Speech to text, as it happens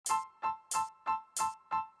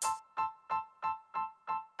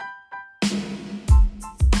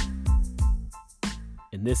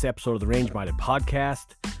In this episode of the Range Minded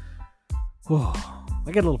Podcast,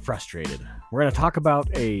 I get a little frustrated. We're going to talk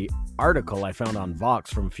about an article I found on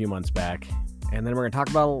Vox from a few months back, and then we're going to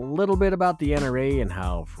talk about a little bit about the NRA and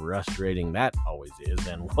how frustrating that always is,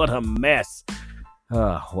 and what a mess.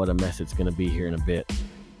 What a mess it's going to be here in a bit.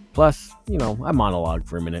 Plus, I monologue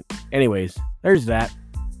for a minute. Anyways, there's that.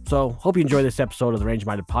 So, hope you enjoy this episode of the Range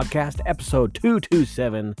Minded Podcast, episode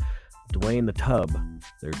 227, Dwayne the Tub,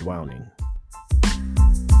 they're Dwowning.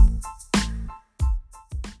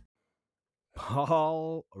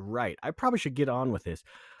 All right, I probably should get on with this.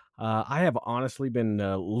 I have honestly been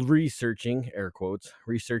researching, air quotes,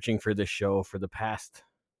 researching for this show for the past,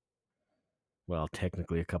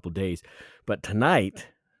 technically a couple days. But tonight,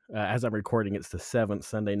 as I'm recording, it's the 7th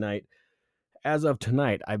Sunday night. As of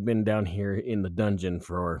tonight, I've been down here in the dungeon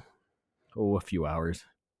for, a few hours.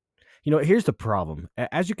 Here's the problem.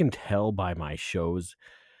 As you can tell by my shows,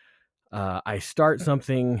 I start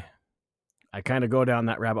something, I kind of go down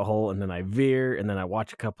that rabbit hole, and then I veer, and then I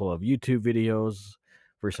watch a couple of YouTube videos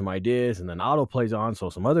for some ideas, and then auto plays on, so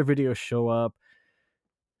some other videos show up.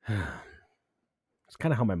 It's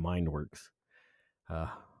kind of how my mind works.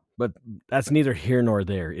 But that's neither here nor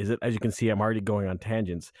there, is it? As you can see, I'm already going on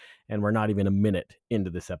tangents, and we're not even a minute into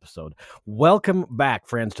this episode. Welcome back,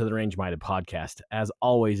 friends, to the Range Minded Podcast. As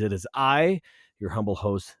always, it is I, your humble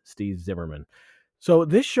host, Steve Zimmerman. So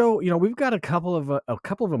this show, we've got a couple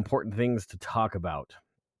of important things to talk about.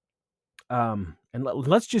 And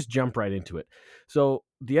let's just jump right into it. So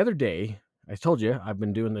the other day, I told you, I've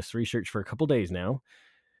been doing this research for a couple days now.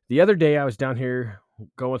 The other day, I was down here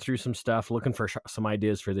going through some stuff, looking for some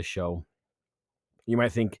ideas for this show. You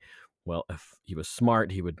might think, well, if he was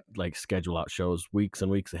smart, he would schedule out shows weeks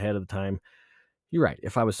and weeks ahead of the time. You're right.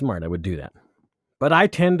 If I was smart, I would do that. But I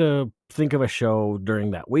tend to think of a show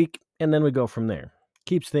during that week, and then we go from there.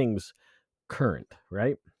 Keeps things current,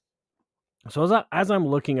 right? So as I'm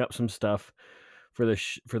looking up some stuff for the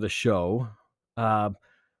show, on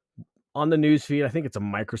the news feed, I think it's a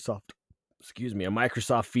Microsoft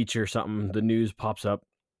feature or something. The news pops up,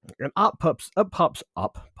 and up pops.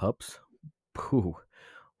 Pooh,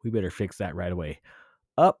 we better fix that right away.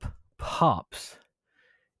 Up pops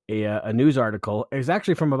a news article. It's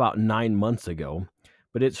actually from about 9 months ago,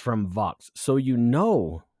 but it's from Vox. So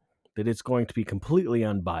that it's going to be completely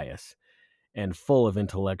unbiased and full of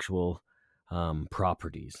intellectual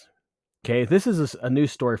properties. Okay, this is a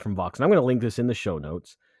news story from Vox, and I'm going to link this in the show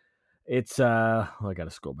notes. It's, I got to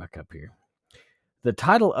scroll back up here. The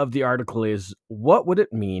title of the article is, "What Would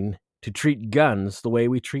It Mean to Treat Guns the Way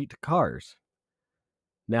We Treat Cars?"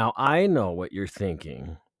 Now, I know what you're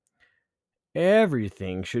thinking.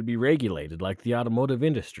 Everything should be regulated like the automotive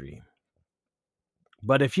industry.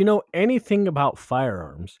 But if you know anything about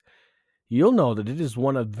firearms, you'll know that it is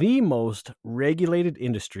one of the most regulated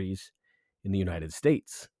industries in the United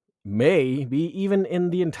States, maybe even in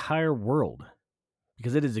the entire world,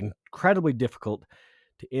 because it is incredibly difficult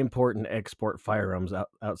to import and export firearms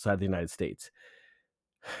outside the United States.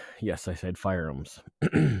 Yes, I said firearms.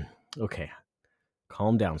 Okay.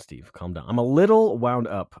 Calm down, Steve. Calm down. I'm a little wound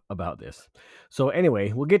up about this. So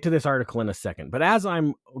anyway, we'll get to this article in a second. But as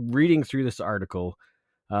I'm reading through this article,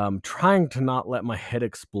 trying to not let my head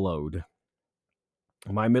explode,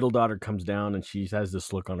 my middle daughter comes down and she has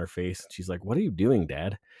this look on her face. She's like, "What are you doing,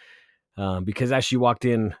 Dad?" Because as she walked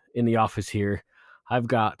in the office here, I've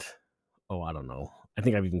got, I don't know. I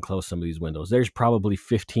think I've even closed some of these windows. There's probably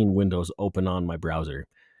 15 windows open on my browser,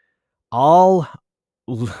 all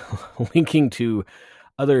linking to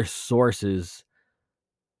other sources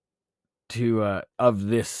of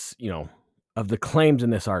this, of the claims in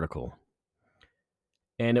this article.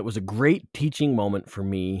 And it was a great teaching moment for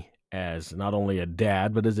me as not only a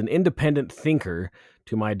dad, but as an independent thinker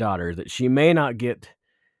to my daughter, that she may not get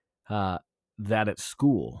that at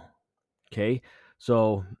school. Okay,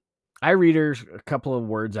 so I read her a couple of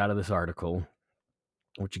words out of this article,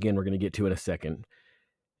 which again we're going to get to in a second,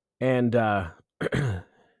 and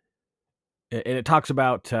it talks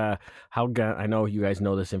about how I know you guys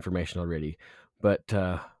know this information already, but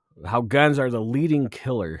how guns are the leading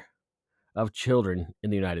killer of children in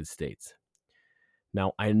the United States.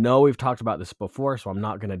 Now, I know we've talked about this before, so I'm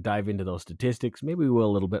not going to dive into those statistics. Maybe we will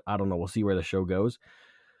a little bit. I don't know. We'll see where the show goes.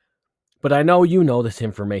 But I know you know this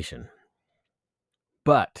information.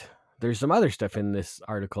 But there's some other stuff in this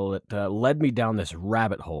article that led me down this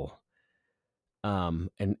rabbit hole,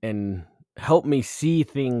 and helped me see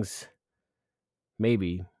things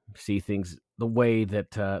the way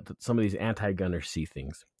that some of these anti-gunners see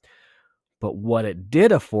things. But what it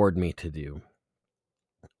did afford me to do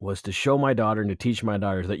was to show my daughter and to teach my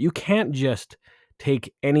daughter that you can't just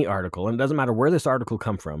take any article, and it doesn't matter where this article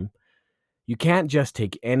come from. You can't just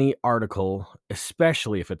take any article,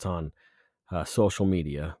 especially if it's on social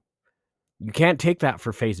media. You can't take that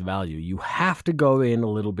for face value. You have to go in a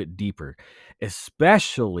little bit deeper,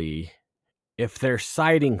 especially if they're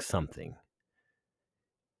citing something.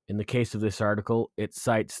 In the case of this article, it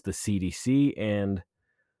cites the CDC and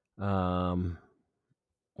one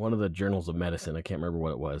of the journals of medicine. I can't remember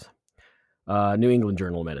what it was. New England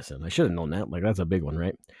Journal of Medicine. I should have known that. Like, that's a big one,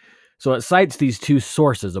 right? So it cites these two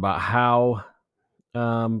sources about how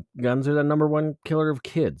guns are the number one killer of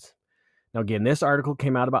kids. Now, again, this article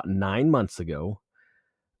came out about 9 months ago.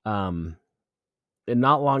 And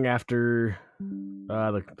not long after,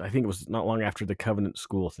 I think it was not long after the Covenant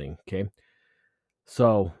School thing. Okay.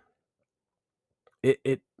 So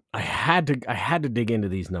I had to dig into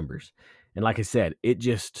these numbers. And like I said, it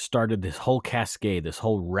just started this whole cascade, this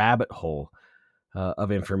whole rabbit hole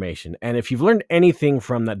of information. And if you've learned anything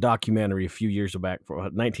from that documentary a few years back, for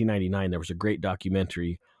 1999, there was a great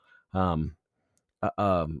documentary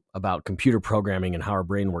about computer programming and how our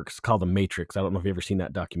brain works, called The Matrix. I don't know if you've ever seen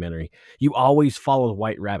that documentary. You always follow the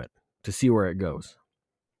white rabbit to see where it goes.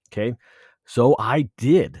 Okay. So I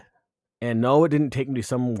did. And no, it didn't take me to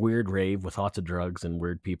some weird rave with lots of drugs and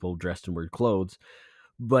weird people dressed in weird clothes,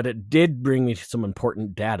 but it did bring me to some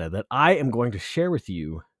important data that I am going to share with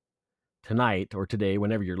you tonight or today,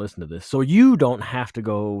 whenever you're listening to this, so you don't have to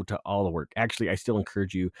go to all the work. Actually, I still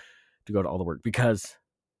encourage you to go to all the work, because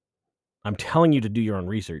I'm telling you to do your own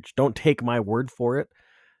research. Don't take my word for it.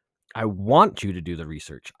 I want you to do the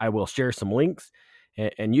research. I will share some links,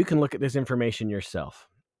 and you can look at this information yourself.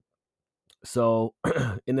 So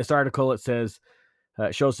in this article, it says,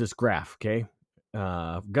 it shows this graph, okay?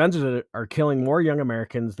 Guns are killing more young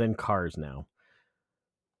Americans than cars now.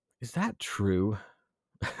 Is that true?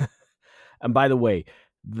 And by the way,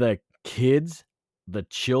 the kids, the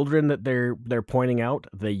children that they're pointing out,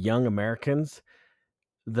 the young Americans,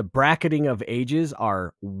 the bracketing of ages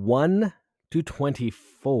are 1 to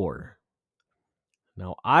 24.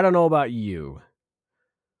 Now, I don't know about you,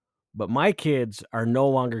 but my kids are no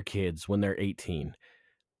longer kids when they're 18.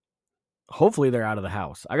 Hopefully they're out of the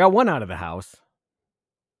house. I got one out of the house,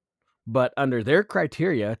 but under their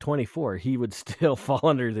criteria, 24, he would still fall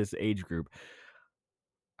under this age group.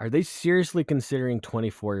 Are they seriously considering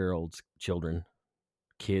 24-year-olds children,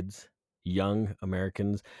 kids, young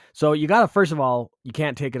Americans? So you got to, first of all, you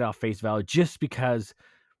can't take it off face value just because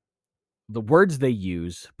the words they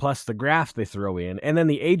use, plus the graphs they throw in, and then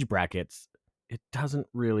the age brackets, it doesn't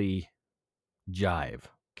really jive,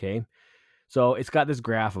 okay? So it's got this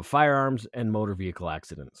graph of firearms and motor vehicle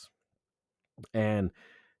accidents. And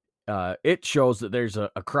it shows that there's a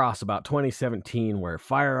cross about 2017 where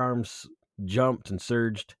firearms jumped and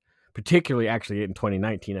surged, particularly actually in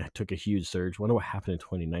 2019. It took a huge surge. Wonder what happened in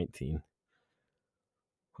 2019.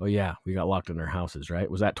 Oh, yeah, we got locked in our houses, right?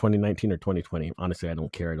 Was that 2019 or 2020? Honestly, I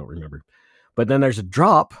don't care. I don't remember. But then there's a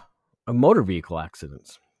drop of motor vehicle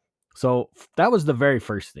accidents. So that was the very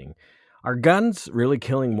first thing. Are guns really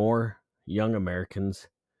killing more young Americans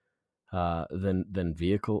than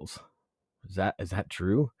vehicles? Is that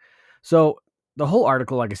true? So the whole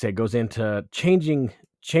article, like I said, goes into changing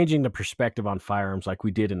the perspective on firearms like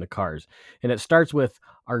we did in the cars. And it starts with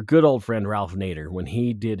our good old friend Ralph Nader when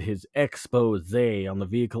he did his expose on the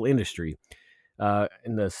vehicle industry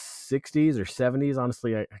in the 60s or 70s.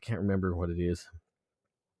 Honestly, I can't remember what it is.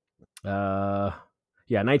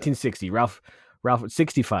 1960. Ralph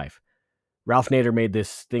 65. Ralph Nader made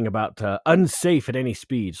this thing about unsafe at any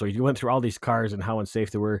speed. So he went through all these cars and how unsafe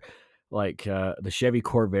they were, like the Chevy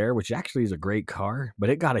Corvair, which actually is a great car, but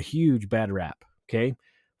it got a huge bad rap, okay,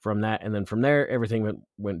 from that. And then from there, everything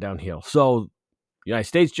went downhill. So the United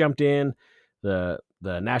States jumped in, the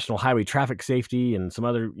National Highway Traffic Safety and some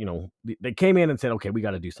other, they came in and said, okay, we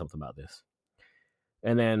got to do something about this.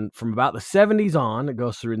 And then from about the 70s on, it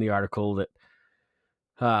goes through in the article that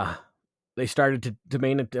they started to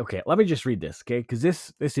demand it. Okay, let me just read this, okay? Because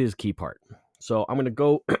this is key part. So I'm going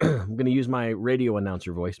to use my radio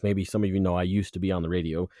announcer voice. Maybe some of you know I used to be on the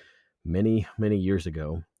radio many, many years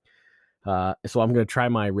ago. So I'm going to try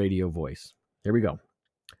my radio voice. Here we go.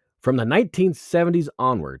 From the 1970s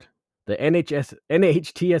onward, the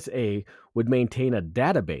NHTSA would maintain a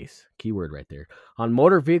database, keyword right there, on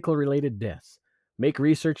motor vehicle-related deaths, make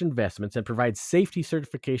research investments, and provide safety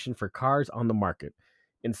certification for cars on the market,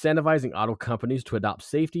 incentivizing auto companies to adopt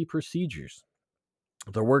safety procedures.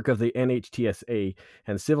 The work of the NHTSA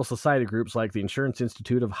and civil society groups like the Insurance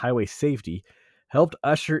Institute of Highway Safety helped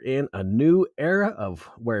usher in a new era of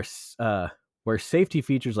where safety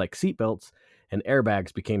features like seatbelts and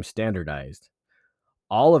airbags became standardized.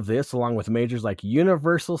 All of this, along with majors like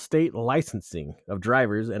universal state licensing of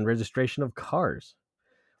drivers and registration of cars,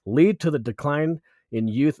 lead to the decline in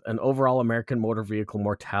youth and overall American motor vehicle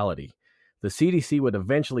mortality. The CDC would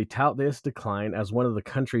eventually tout this decline as one of the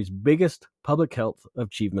country's biggest public health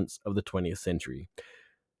achievements of the 20th century.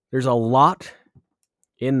 There's a lot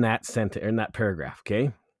in that sentence, in that paragraph,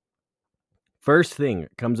 okay? First thing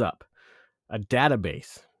that comes up, a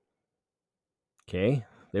database. Okay?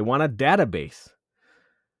 They want a database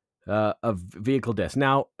of vehicle deaths.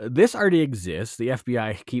 Now, this already exists. The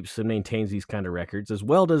FBI keeps and maintains these kind of records, as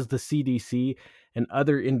well as the CDC and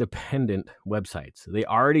other independent websites. They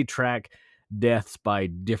already track deaths by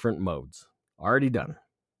different modes. Already done.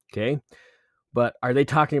 Okay? But are they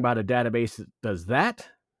talking about a database that does that,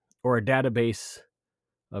 or a database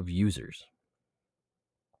of users?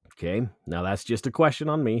 Okay? Now, that's just a question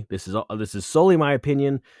on me. This is solely my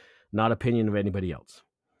opinion, not opinion of anybody else.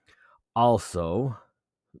 Also,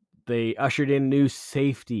 they ushered in new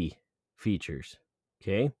safety features.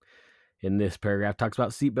 Okay? In this paragraph, talks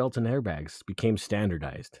about seatbelts and airbags became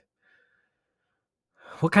standardized.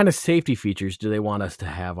 What kind of safety features do they want us to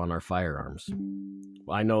have on our firearms?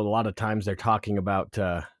 Well, I know a lot of times they're talking about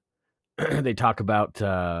they talk about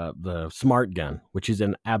the smart gun, which is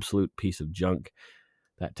an absolute piece of junk.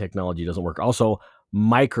 That technology doesn't work. Also,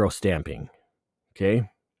 micro stamping. Okay?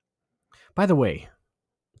 By the way,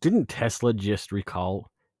 didn't Tesla just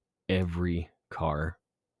recall every car,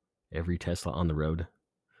 every Tesla on the road?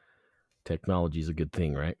 Technology is a good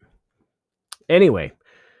thing, right? Anyway,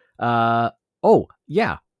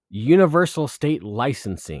 universal state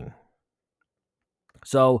licensing.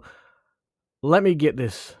 So let me get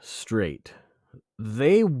this straight.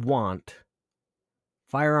 They want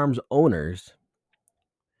firearms owners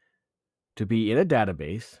to be in a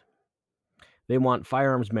database. They want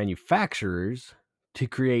firearms manufacturers to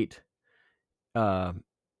create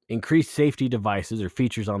increased safety devices or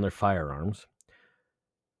features on their firearms.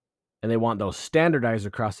 And they want those standardized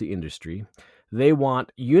across the industry. They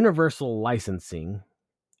want universal licensing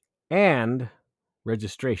and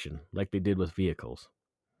registration, like they did with vehicles.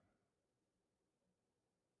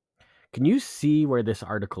 Can you see where this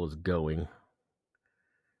article is going?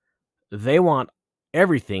 They want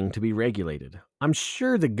everything to be regulated. I'm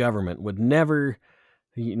sure the government would never,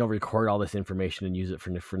 record all this information and use it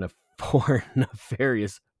for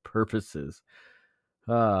nefarious purposes.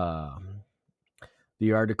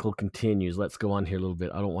 The article continues. Let's go on here a little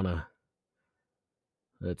bit. I don't want to.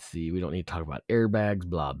 Let's see. We don't need to talk about airbags,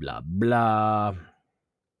 blah, blah, blah.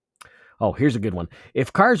 Oh, here's a good one.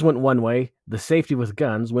 If cars went one way, the safety with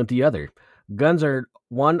guns went the other. Guns are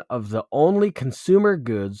one of the only consumer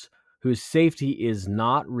goods whose safety is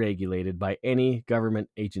not regulated by any government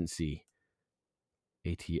agency.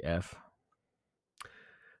 ATF.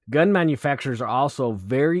 Gun manufacturers are also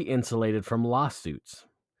very insulated from lawsuits.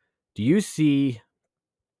 Do you see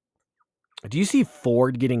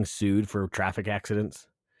Ford getting sued for traffic accidents?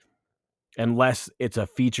 Unless it's a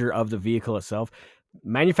feature of the vehicle itself.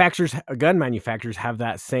 Gun manufacturers have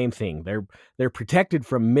that same thing. They're protected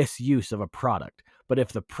from misuse of a product. But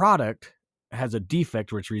if the product has a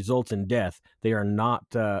defect which results in death, they're not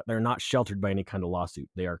sheltered by any kind of lawsuit.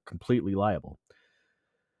 They are completely liable.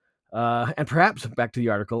 And perhaps, back to the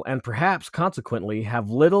article, and perhaps consequently have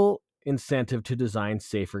little incentive to design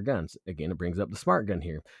safer guns. Again, it brings up the smart gun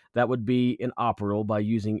here. That would be inoperable by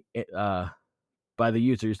using by the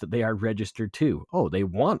users that they are registered to. Oh, they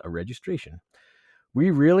want a registration.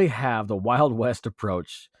 We really have the Wild West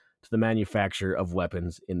approach to the manufacture of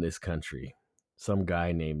weapons in this country. Some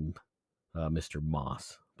guy named Mr.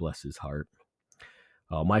 Moss, bless his heart.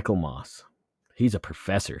 Michael Moss. He's a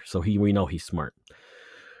professor, so we know he's smart.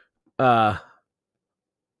 I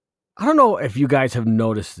don't know if you guys have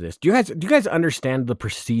noticed this. Do you guys understand the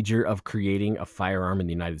procedure of creating a firearm in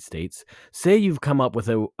the United States? Say you've come up with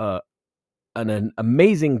an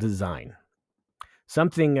amazing design.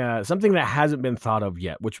 Something that hasn't been thought of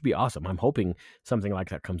yet, which would be awesome. I'm hoping something like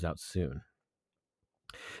that comes out soon.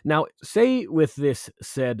 Now, say with this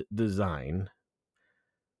said design,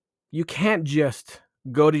 you can't just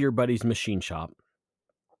go to your buddy's machine shop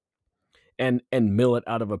and mill it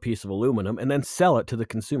out of a piece of aluminum and then sell it to the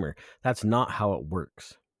consumer. That's not how it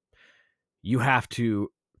works. You have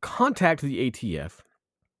to contact the ATF,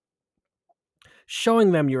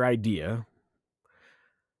 showing them your idea.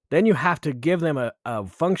 Then you have to give them a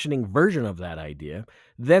functioning version of that idea.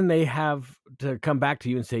 Then they have to come back to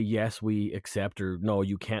you and say, yes, we accept, or no,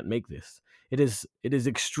 you can't make this. It is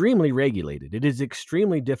extremely regulated. It is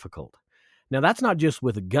extremely difficult. Now, that's not just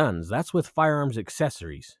with guns. That's with firearms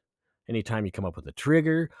accessories anytime you come up with a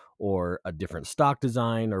trigger or a different stock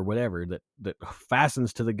design or whatever that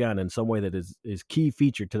fastens to the gun in some way that is key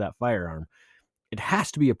feature to that firearm, it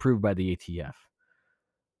has to be approved by the ATF.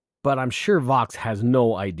 But I'm sure Vox has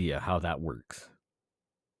no idea how that works.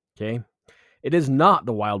 Okay? It is not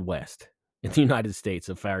the Wild West in the United States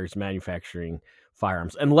of manufacturing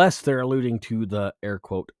firearms, unless they're alluding to the air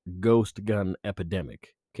quote ghost gun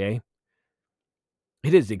epidemic. Okay?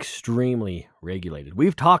 It is extremely regulated.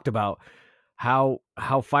 We've talked about how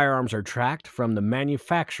firearms are tracked from the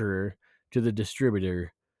manufacturer to the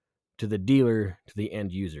distributor to the dealer to the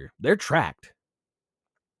end user. They're tracked.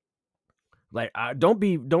 Like, don't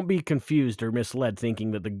be confused or misled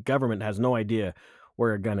thinking that the government has no idea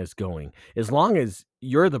where a gun is going. As long as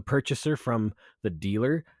you're the purchaser from the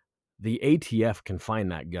dealer, the ATF can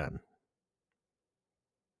find that gun.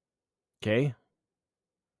 Okay?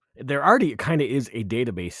 There already kind of is a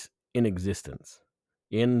database in existence,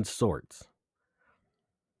 in sorts.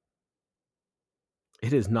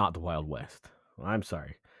 It is not the Wild West. I'm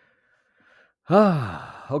sorry.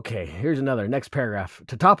 Okay, here's another. Next paragraph.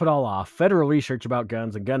 To top it all off, federal research about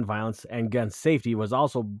guns and gun violence and gun safety was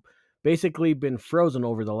also basically been frozen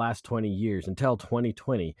over the last 20 years until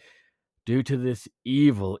 2020 due to this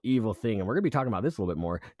evil thing. And we're going to be talking about this a little bit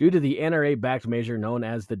more due to the NRA-backed measure known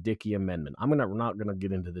as the Dickey Amendment. We're not going to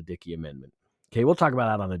get into the Dickey Amendment. Okay, we'll talk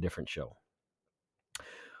about that on a different show.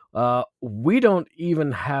 We don't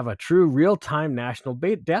even have a true real-time national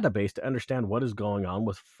database to understand what is going on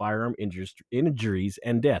with firearm injuries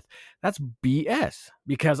and death. That's BS,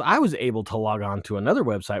 because I was able to log on to another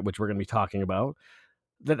website, which we're going to be talking about,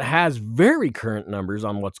 that has very current numbers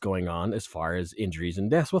on what's going on as far as injuries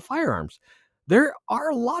and deaths with firearms. There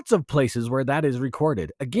are lots of places where that is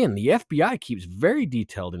recorded. Again, the FBI keeps very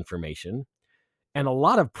detailed information, and a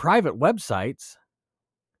lot of private websites,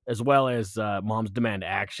 as well as Moms Demand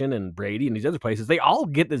Action and Brady and these other places, they all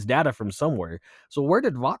get this data from somewhere. So where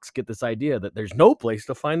did Vox get this idea that there's no place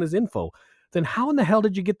to find this info? Then how in the hell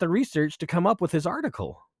did you get the research to come up with this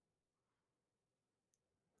article?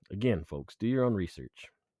 Again, folks, do your own research.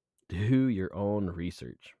 Do your own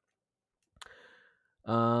research.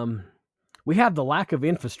 We have the lack of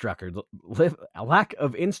infrastructure,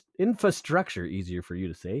 infrastructure, easier for you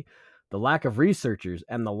to say, the lack of researchers,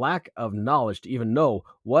 and the lack of knowledge to even know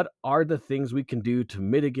what are the things we can do to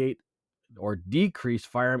mitigate or decrease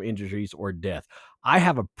firearm injuries or death. I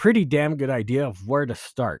have a pretty damn good idea of where to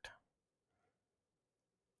start.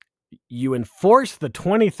 You enforce the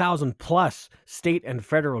 20,000 plus state and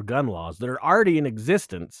federal gun laws that are already in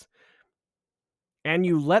existence, and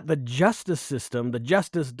you let the justice system, the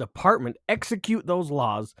Justice Department, execute those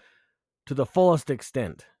laws to the fullest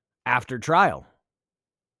extent after trial.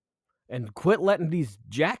 And quit letting these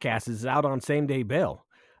jackasses out on same-day bail.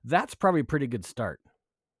 That's probably a pretty good start.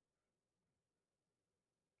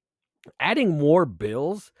 Adding more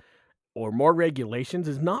bills or more regulations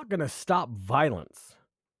is not going to stop violence.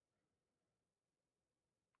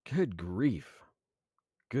 Good grief.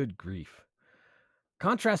 Good grief.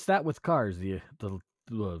 Contrast that with cars, the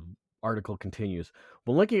article continues.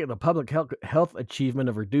 When looking at the public health achievement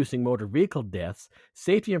of reducing motor vehicle deaths,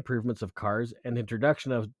 safety improvements of cars, and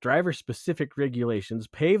introduction of driver-specific regulations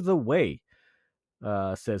pave the way,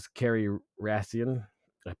 says Carrie Rassian,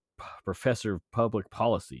 a professor of public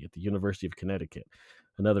policy at the University of Connecticut.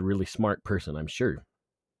 Another really smart person, I'm sure.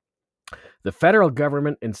 The federal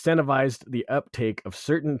government incentivized the uptake of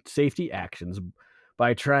certain safety actions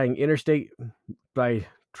by tying interstate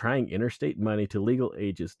money to legal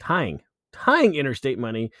ages, tying interstate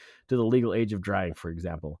money to the legal age of driving, for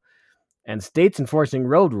example, and states enforcing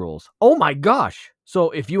road rules. Oh my gosh. So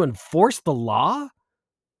if you enforce the law,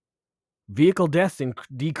 vehicle deaths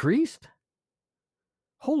decreased?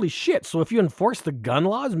 Holy shit. So if you enforce the gun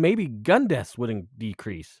laws, maybe gun deaths wouldn't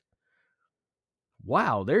decrease.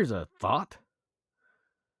 Wow, there's a thought.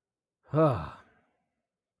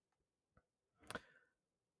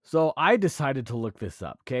 So I decided to look this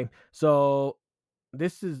up, okay? So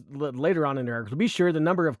this is later on in the article. Be sure the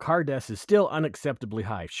number of car deaths is still unacceptably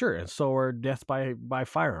high. Sure, and so are deaths by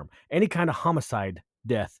firearm. Any kind of homicide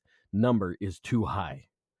death number is too high.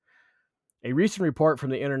 A recent report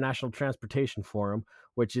from the International Transportation Forum,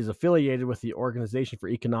 which is affiliated with the Organization for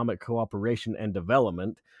Economic Cooperation and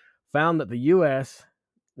Development, found that the U.S.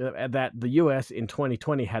 in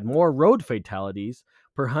 2020 had more road fatalities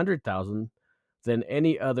per 100,000 than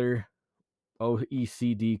any other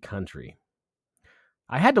OECD country.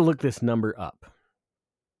 I had to look this number up.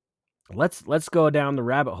 Let's go down the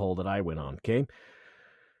rabbit hole that I went on, okay?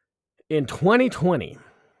 In 2020,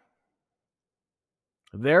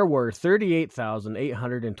 there were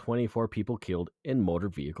 38,824 people killed in motor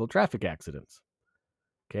vehicle traffic accidents.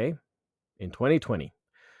 Okay, in 2020.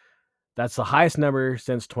 That's the highest number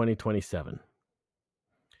since 2027.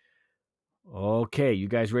 Okay, you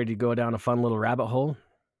guys ready to go down a fun little rabbit hole?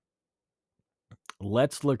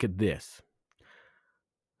 Let's look at this.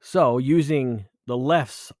 So, using the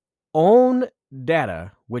left's own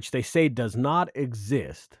data, which they say does not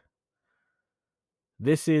exist,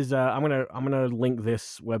 this is I'm gonna link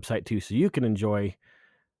this website too, so you can enjoy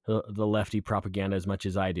the lefty propaganda as much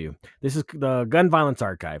as I do. This is the Gun Violence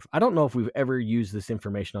Archive. I don't know if we've ever used this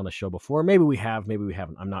information on the show before. Maybe we have, maybe we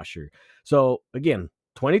haven't. I'm not sure. So again,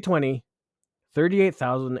 2020,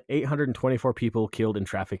 38,824 people killed in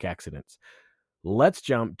traffic accidents. Let's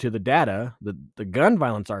jump to the data that the Gun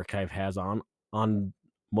Violence Archive has on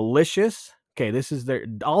malicious. Okay, this is their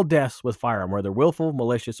all deaths with firearm, whether willful,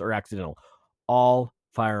 malicious, or accidental. All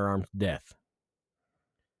firearms death.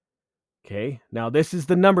 Okay, now this is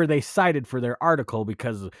the number they cited for their article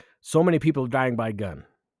because so many people are dying by gun.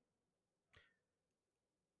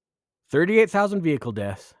 38,000 vehicle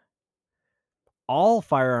deaths, all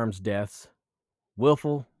firearms deaths,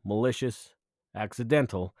 willful, malicious,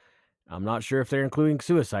 accidental. I'm not sure if they're including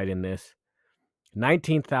suicide in this.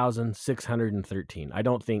 19,613. I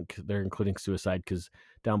don't think they're including suicide because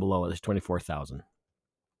down below there's 24,000.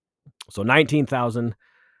 So 19,000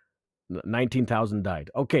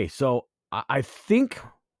 died. Okay, so I think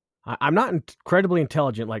I'm not incredibly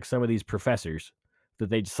intelligent like some of these professors that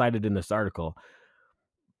they cited in this article,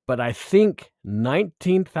 but I think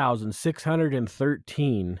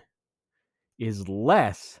 19,613 is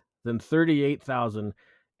less than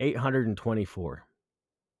 38,824.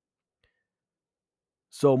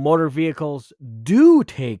 So motor vehicles do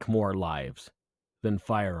take more lives than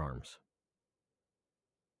firearms.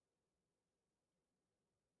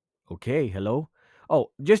 Okay, hello?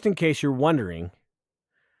 Oh, just in case you're wondering,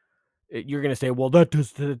 you're going to say, well, that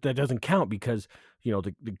doesn't count because,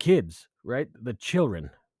 the kids, right? The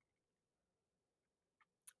children.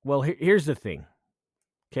 Well, here's the thing,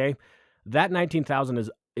 okay? That 19,000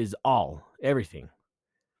 is everything.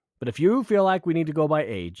 But if you feel like we need to go by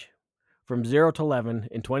age, from 0 to 11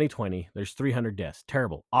 in 2020, there's 300 deaths.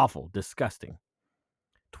 Terrible, awful, disgusting.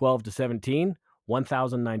 12 to 17,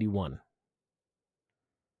 1,091.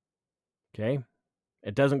 Okay?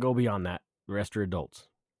 It doesn't go beyond that. The rest are adults.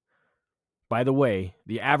 By the way,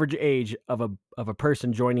 the average age of a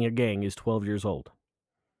person joining a gang is 12 years old.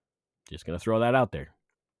 Just going to throw that out there.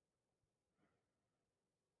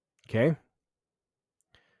 Okay?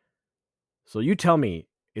 So you tell me,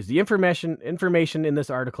 is the information in this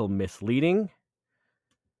article misleading?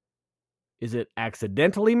 Is it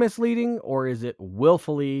accidentally misleading, or is it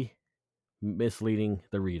willfully misleading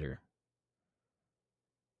the reader?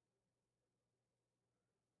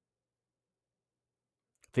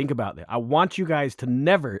 Think about that. I want you guys to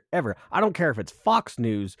never, ever, I don't care if it's Fox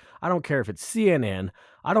News, I don't care if it's CNN,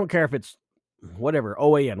 I don't care if it's whatever,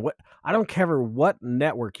 OAN, I don't care what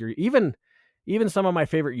network you're, even some of my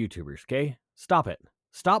favorite YouTubers, okay? Stop it.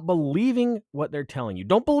 Stop believing what they're telling you.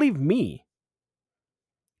 Don't believe me.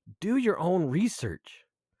 Do your own research.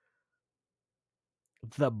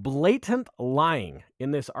 The blatant lying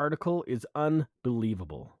in this article is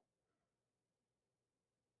unbelievable.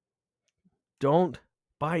 Don't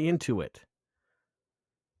buy into it.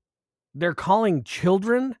 They're calling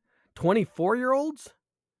children 24-year-olds?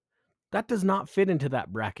 That does not fit into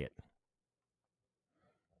that bracket.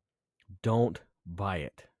 Don't buy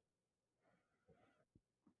it.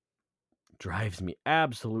 Drives me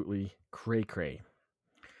absolutely cray-cray.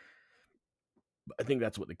 I think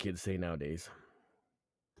that's what the kids say nowadays.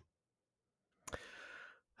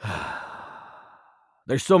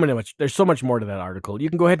 There's so much more to that article. You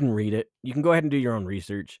can go ahead and read it. You can go ahead and do your own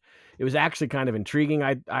research. It was actually kind of intriguing.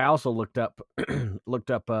 I also looked up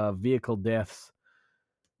vehicle deaths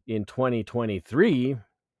in 2023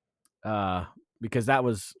 because that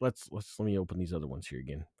was let me open these other ones here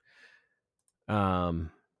again.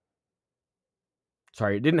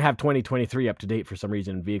 Sorry, it didn't have 2023 up to date for some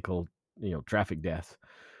reason. Vehicle traffic deaths.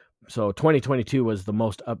 So 2022 was the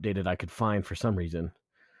most updated I could find for some reason.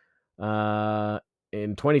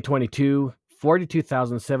 In 2022,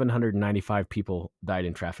 42,795 people died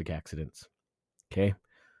in traffic accidents. Okay.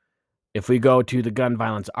 If we go to the Gun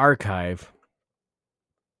Violence Archive,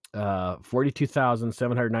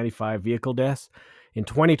 42,795 vehicle deaths. In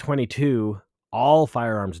 2022, all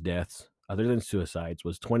firearms deaths, other than suicides,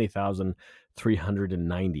 was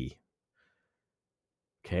 20,390.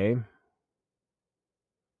 Okay.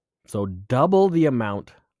 So double the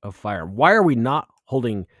amount of firearm. Why are we not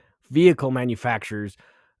holding vehicle manufacturers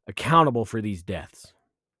accountable for these deaths?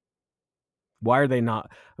 Why are they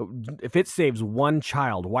not? If it saves one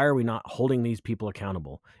child, why are we not holding these people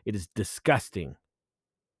accountable? It is disgusting.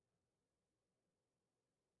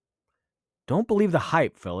 Don't believe the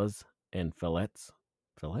hype, fellas and fillettes.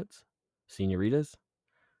 Fillettes? Senoritas?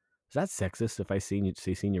 Is that sexist if I say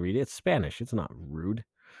senorita? It's Spanish. It's not rude.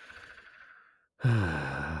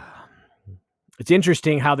 It's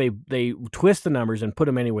interesting how they twist the numbers and put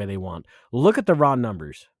them any way they want. Look at the raw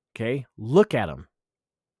numbers, okay? Look at them,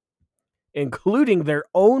 including their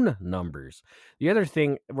own numbers. The other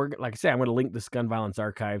thing, like I said, I'm going to link this gun violence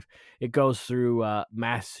archive. It goes through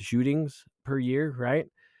mass shootings per year, right?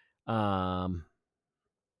 Oh,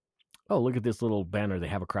 look at this little banner they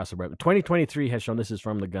have across the road. 2023 has shown, this is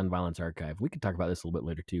from the gun violence archive. We could talk about this a little bit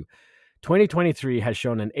later too. 2023 has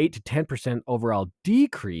shown an 8 to 10% overall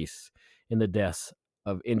decrease in the deaths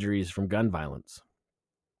of injuries from gun violence.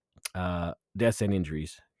 Deaths and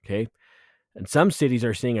injuries, okay? And some cities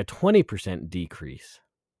are seeing a 20% decrease.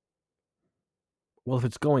 Well, if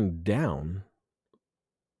it's going down,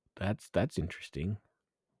 that's interesting.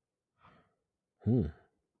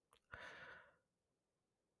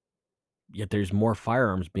 Yet there's more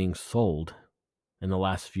firearms being sold in the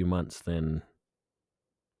last few months than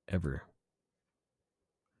ever.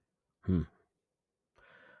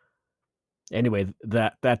 Anyway,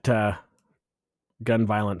 that gun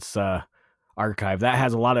violence archive that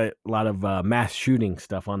has a lot of mass shooting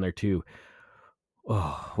stuff on there too.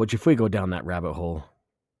 Oh, which if we go down that rabbit hole,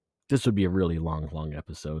 this would be a really long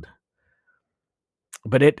episode.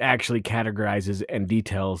 But it actually categorizes and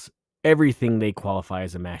details everything they qualify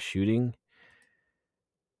as a mass shooting.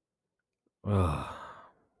 Oh.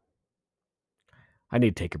 I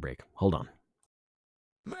need to take a break. Hold on.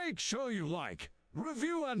 Make sure you like,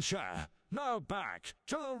 review and share. Now back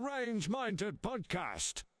to the Range Minded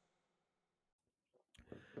Podcast.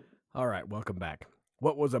 All right, welcome back.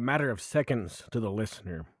 What was a matter of seconds to the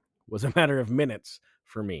listener was a matter of minutes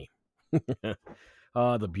for me.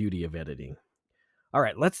 The beauty of editing. All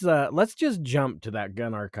right, let's just jump to that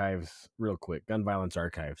gun archives real quick, gun violence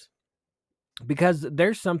archives, because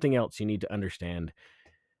there's something else you need to understand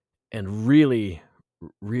and really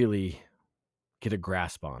get a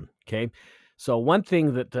grasp on. Okay, so one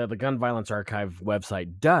thing that the gun violence archive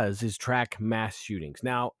website does is track mass shootings.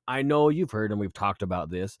 Now, I know you've heard and we've talked about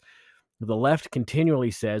this. The left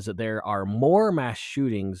continually says that there are more mass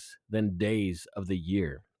shootings than days of the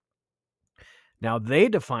year. Now, they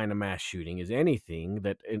define a mass shooting as anything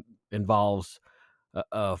that involves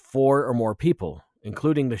 4 or more people,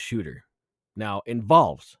 including the shooter. Now,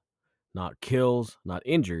 involves, not kills, not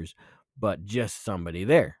injures, but just somebody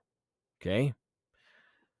there. Okay?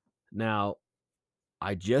 Now,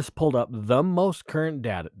 I just pulled up the most current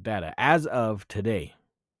data as of today.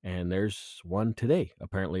 And there's one today,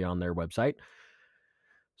 apparently, on their website.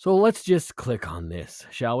 So let's just click on this,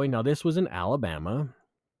 shall we? Now, this was in Alabama.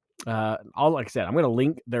 Like I said, I'm going to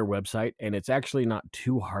link their website, and it's actually not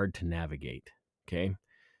too hard to navigate. Okay.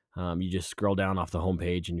 You just scroll down off the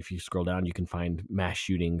homepage, and if you scroll down, you can find mass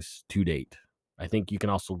shootings to date. I think you can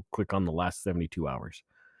also click on the last 72 hours.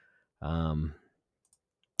 All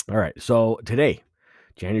right. So today,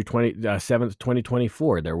 January 27th,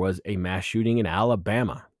 2024, there was a mass shooting in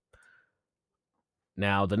Alabama.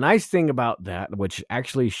 Now, the nice thing about that, which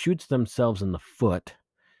actually shoots themselves in the foot,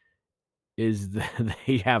 is that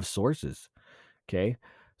they have sources. Okay.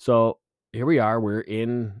 So here we are. We're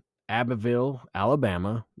in Abbeville,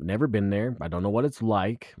 Alabama. Never been there. I don't know what it's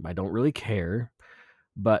like. I don't really care.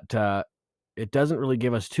 But it doesn't really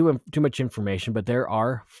give us too much information. But there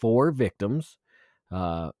are 4 victims.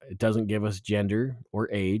 It doesn't give us gender or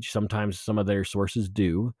age. Sometimes some of their sources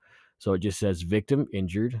do. So it just says victim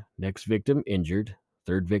injured, next victim injured,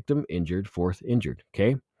 third victim injured, fourth injured.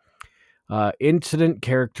 Okay. Incident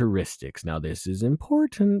characteristics. Now, this is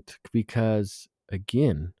important because,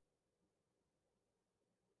 again,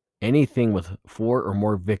 anything with 4 or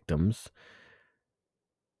more victims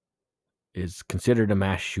is considered a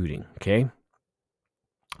mass shooting. Okay.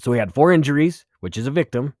 So we had 4 injuries, which is a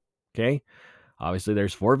victim. Okay. Obviously,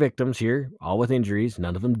 there's 4 victims here, all with injuries.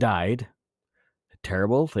 None of them died. A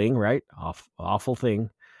terrible thing, right? Awful thing.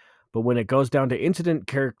 But when it goes down to incident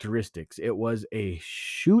characteristics, it was a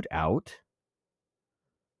shootout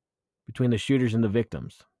between the shooters and the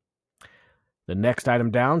victims. The next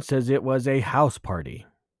item down says it was a house party.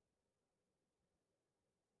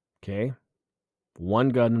 Okay. 1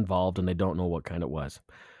 gun involved, and they don't know what kind it was.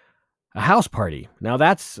 A house party. Now,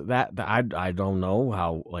 I don't know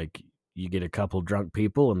how, like, you get a couple drunk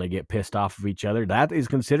people and they get pissed off of each other. That is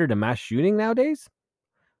considered a mass shooting nowadays?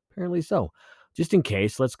 Apparently so. Just in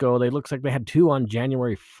case, let's go. Looks like they had 2 on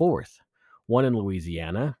January 4th. One in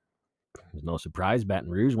Louisiana. There's no surprise. Baton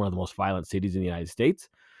Rouge, one of the most violent cities in the United States.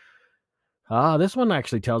 This one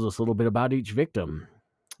actually tells us a little bit about each victim.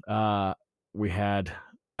 We had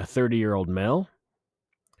a 30-year-old male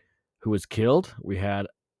who was killed. We had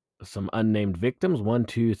some unnamed victims. 1,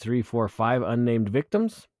 2, 3, 4, 5 unnamed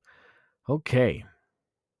victims. Okay.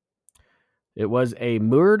 It was a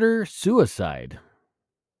murder-suicide.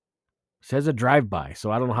 Says a drive-by,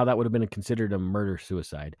 so I don't know how that would have been considered a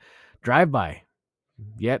murder-suicide. Drive-by.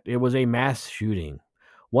 Yet it was a mass shooting.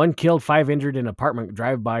 1 killed, 5 injured in apartment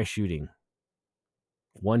drive-by shooting.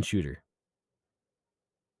 1 shooter.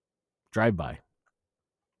 Drive-by.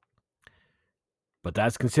 But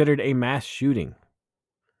that's considered a mass shooting.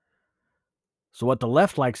 So what the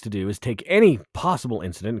left likes to do is take any possible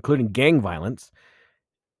incident, including gang violence,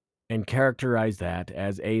 and characterize that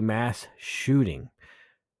as a mass shooting.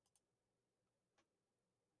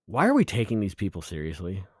 Why are we taking these people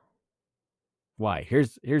seriously? Why?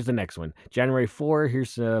 Here's the next one. January 4,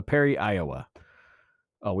 here's Perry, Iowa.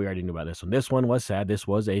 Oh, we already knew about this one. This one was sad. This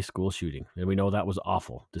was a school shooting. And we know that was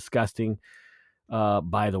awful, disgusting.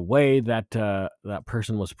 By the way, that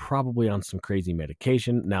person was probably on some crazy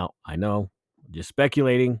medication. Now, I know, just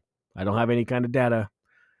speculating. I don't have any kind of data.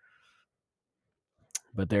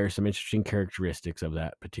 But there are some interesting characteristics of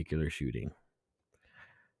that particular shooting.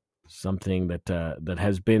 Something that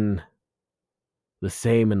has been the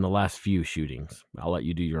same in the last few shootings. I'll let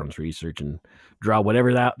you do your own research and draw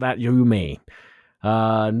whatever that you may.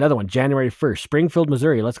 Another one, January 1st, Springfield,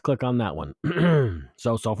 Missouri. Let's click on that one.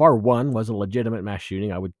 So far, one was a legitimate mass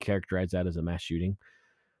shooting. I would characterize that as a mass shooting.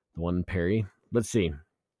 The one in Perry. Let's see.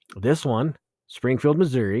 This one, Springfield,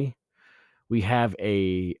 Missouri. We have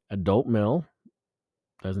a adult male.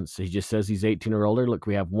 Doesn't say, he just says he's 18 or older. Look,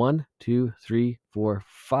 we have 1, 2, 3, 4,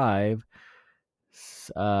 5.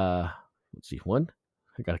 Let's see, 1.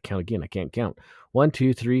 I gotta count again. I can't count. 1,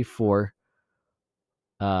 2, 3, 4.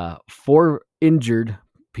 4 injured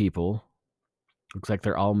people. Looks like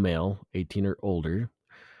they're all male, 18 or older.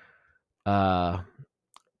 The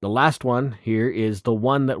last one here is the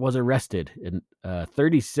one that was arrested. A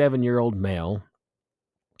 37-year-old male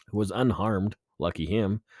who was unharmed. Lucky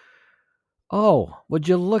him. Oh, would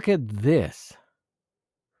you look at this?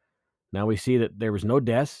 Now we see that there was no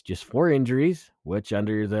deaths, just 4 injuries, which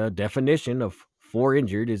under the definition of 4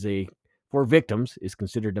 injured is 4 victims is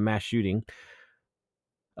considered a mass shooting.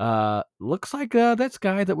 Looks like that's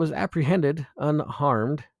guy that was apprehended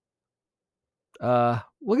unharmed.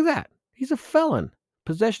 Look at that. He's a felon.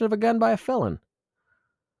 Possession of a gun by a felon.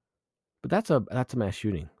 But that's a mass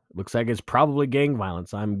shooting. Looks like it's probably gang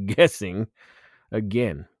violence, I'm guessing.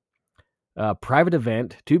 Again. Private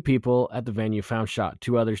event, 2 people at the venue found shot,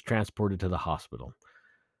 2 others transported to the hospital.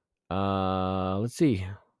 Let's see.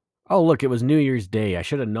 Oh, look, it was New Year's Day. I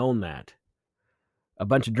should have known that. A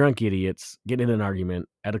bunch of drunk idiots getting in an argument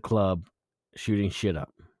at a club, shooting shit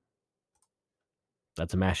up.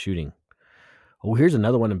 That's a mass shooting. Oh, here's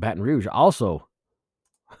another one in Baton Rouge. Also,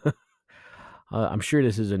 I'm sure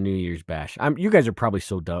this is a New Year's bash. You guys are probably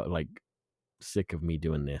so sick of me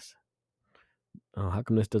doing this. Oh, how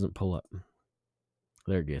come this doesn't pull up?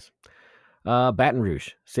 There it is. Baton Rouge,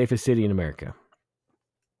 safest city in America.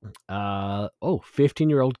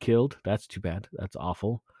 15-year-old killed. That's too bad. That's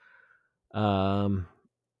awful.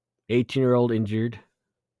 18-year-old injured.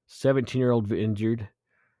 17-year-old injured.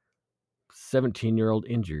 17-year-old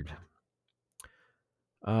injured.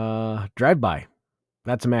 Drive-by.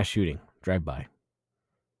 That's a mass shooting. Drive-by.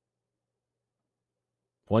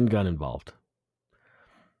 1 gun involved.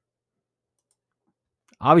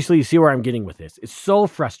 Obviously, you see where I'm getting with this. It's so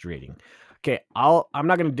frustrating. Okay, I'm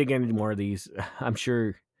not going to dig into any more of these. I'm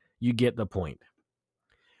sure you get the point.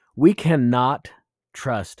 We cannot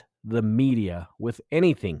trust the media with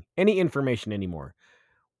anything, any information anymore.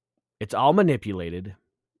 It's all manipulated.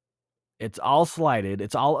 It's all slighted.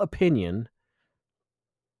 It's all opinion.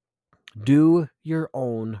 Do your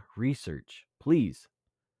own research, please.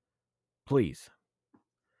 Please.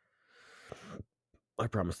 I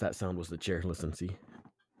promise that sound was the chair. Listen, see.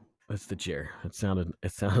 That's the chair. It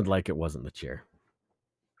sounded like it wasn't the chair.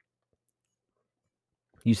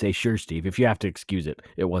 You say, sure, Steve. If you have to excuse it,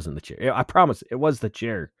 it wasn't the chair. I promise, it was the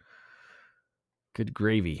chair. Good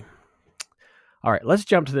gravy. All right, let's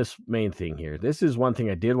jump to this main thing here. This is one thing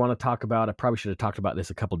I did want to talk about. I probably should have talked about this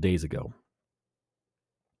a couple days ago.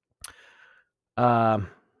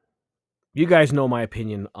 You guys know my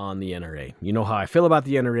opinion on the NRA. You know how I feel about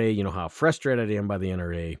the NRA. You know how frustrated I am by the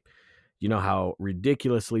NRA. You know how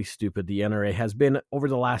ridiculously stupid the NRA has been over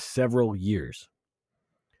the last several years.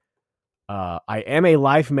 I am a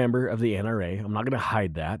life member of the NRA. I'm not going to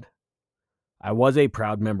hide that. I was a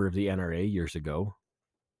proud member of the NRA years ago.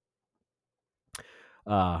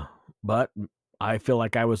 But I feel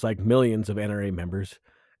like I was like millions of NRA members,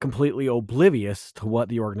 completely oblivious to what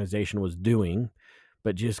the organization was doing,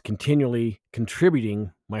 but just continually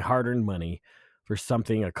contributing my hard-earned money for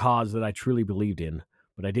something, a cause that I truly believed in,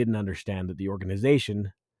 but I didn't understand that the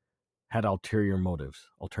organization had ulterior motives.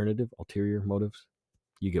 Ulterior motives?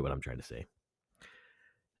 You get what I'm trying to say.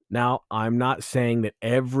 Now, I'm not saying that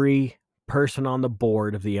every person on the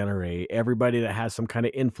board of the NRA, everybody that has some kind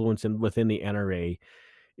of influence within the NRA,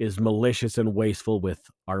 is malicious and wasteful with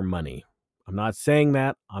our money. I'm not saying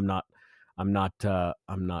that. I'm not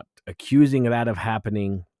accusing that of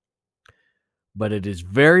happening, but it is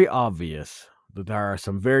very obvious that there are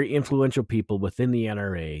some very influential people within the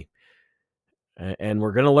NRA, and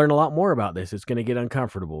we're going to learn a lot more about this. It's going to get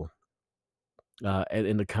uncomfortable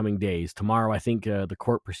in the coming days. Tomorrow, I think the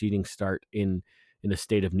court proceedings start in the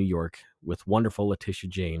state of New York with wonderful Letitia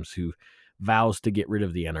James, who vows to get rid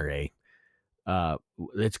of the NRA.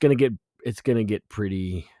 It's gonna get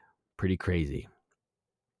pretty crazy.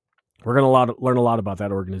 We're gonna learn a lot about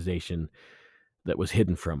that organization that was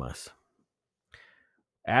hidden from us.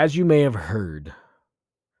 As you may have heard,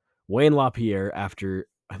 Wayne LaPierre, after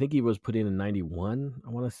I think he was put in 91, I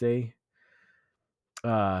want to say,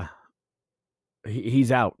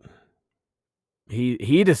 he's out.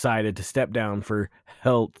 He decided to step down for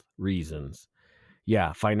health reasons.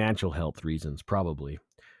 Yeah, financial health reasons, probably.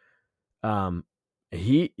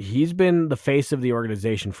 He's been the face of the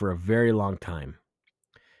organization for a very long time.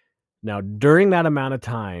 Now, during that amount of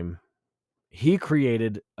time, he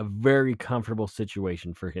created a very comfortable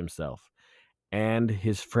situation for himself and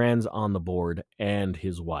his friends on the board and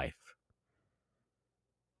his wife.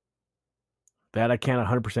 That I can't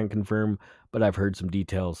 100% confirm, but I've heard some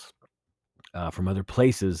details from other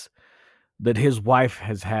places that his wife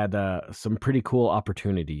has had some pretty cool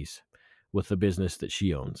opportunities with the business that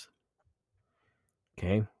she owns.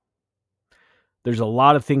 Okay. There's a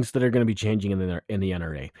lot of things that are going to be changing in the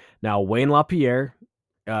NRA. Now, Wayne LaPierre,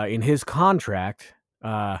 in his contract,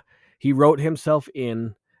 he wrote himself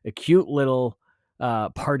in a cute little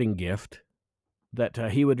parting gift that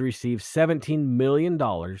he would receive $17 million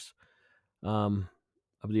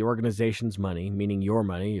of the organization's money, meaning your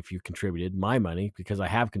money if you contributed, my money, because I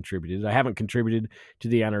have contributed. I haven't contributed to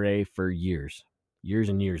the NRA for years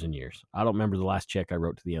and years and years. I don't remember the last check I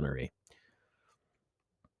wrote to the NRA.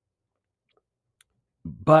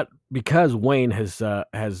 But because Wayne has felt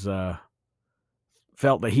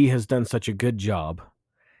that he has done such a good job,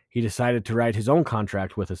 he decided to write his own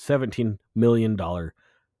contract with a $17 million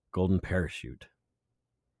golden parachute.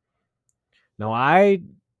 Now, I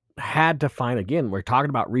had to find, again, we're talking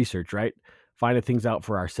about research, right? Finding things out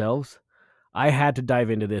for ourselves. I had to dive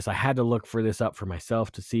into this. I had to look for this up for myself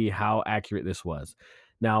to see how accurate this was.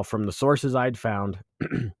 Now, from the sources I'd found,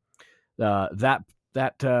 that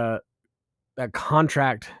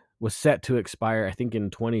contract was set to expire, I think, in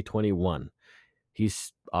 2021.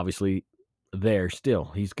 He's obviously there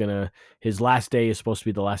still. His last day is supposed to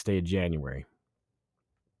be the last day of January.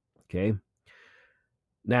 Okay.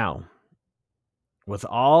 Now, with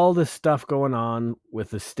all this stuff going on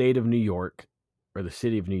with the state of New York, or the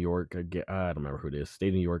city of New York, I don't remember who it is, state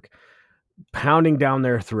of New York, pounding down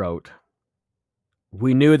their throat,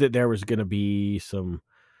 we knew that there was going to be some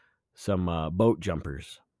boat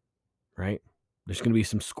jumpers, right? There's going to be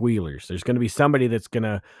some squealers. There's going to be somebody that's going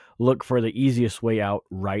to look for the easiest way out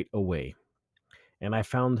right away. And I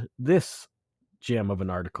found this gem of an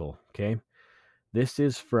article, okay? This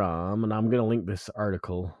is from, and I'm going to link this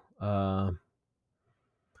article,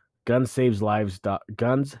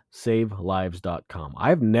 gunsavelives.com.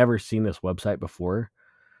 I've never seen this website before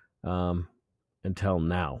until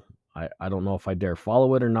now. I don't know if I dare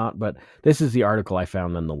follow it or not, but this is the article I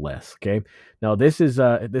found nonetheless. Okay. Now this is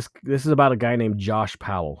about a guy named Josh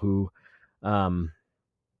Powell who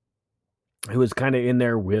was kind of in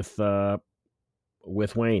there with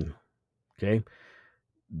Wayne. Okay.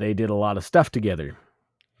 They did a lot of stuff together.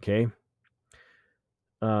 Okay.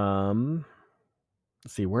 Let's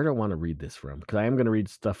see, where do I want to read this from? Because I am going to read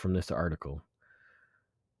stuff from this article.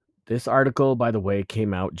 This article, by the way,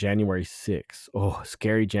 came out January 6th. Oh,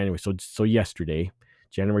 scary January. So yesterday,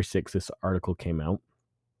 January 6th, this article came out.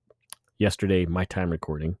 Yesterday, my time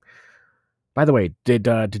recording. By the way, did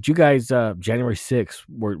you guys January 6th,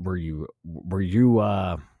 were you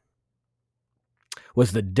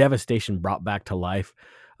was the devastation brought back to life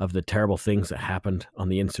of the terrible things that happened on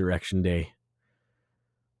the insurrection day?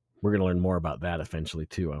 We're going to learn more about that eventually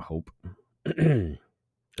too, I hope.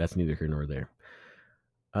 That's neither here nor there.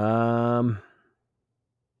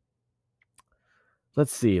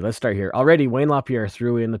 Let's see. Let's start here. Already, Wayne LaPierre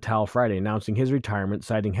threw in the towel Friday, announcing his retirement,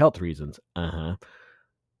 citing health reasons.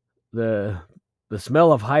 the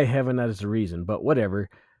smell of high heaven, that is the reason, but whatever.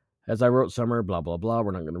 As I wrote summer, blah, blah, blah.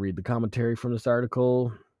 We're not going to read the commentary from this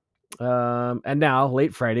article. And now,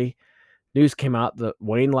 late Friday, news came out that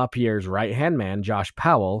Wayne LaPierre's right-hand man, Josh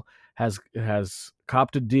Powell, has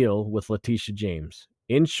copped a deal with Letitia James.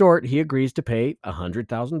 In short, he agrees to pay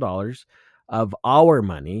 $100,000 of our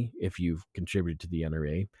money, if you've contributed to the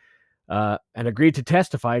NRA, and agreed to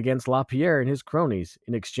testify against LaPierre and his cronies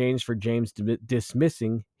in exchange for James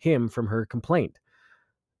dismissing him from her complaint.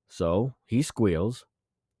 So he squeals.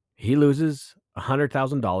 He loses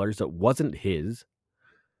 $100,000 that wasn't his,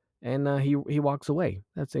 and he walks away.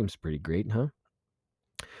 That seems pretty great, huh?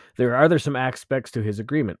 There are some aspects to his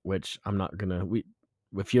agreement, which I'm not gonna.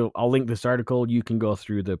 I'll link this article. You can go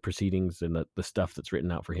through the proceedings and the stuff that's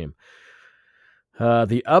written out for him.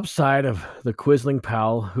 The upside of the Quisling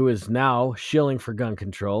Powell, who is now shilling for gun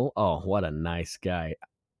control. Oh, what a nice guy.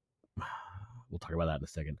 We'll talk about that in a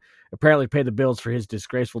second. Apparently paid the bills for his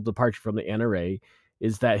disgraceful departure from the NRA,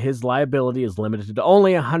 is that his liability is limited to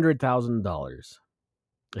only $100,000.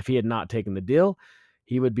 If he had not taken the deal,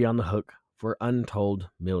 he would be on the hook for untold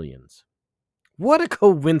millions. What a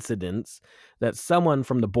coincidence that someone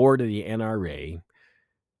from the board of the NRA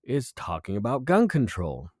is talking about gun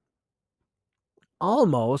control.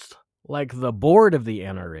 Almost like the board of the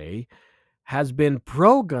NRA has been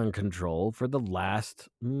pro-gun control for the last,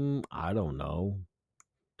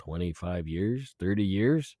 25 years, 30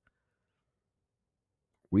 years.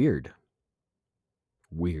 Weird.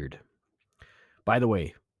 By the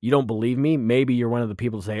way, you don't believe me? Maybe you're one of the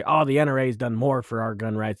people who say, oh, the NRA has done more for our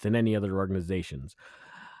gun rights than any other organizations.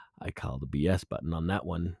 I call the BS button on that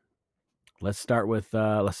one. Let's start with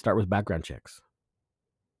background checks.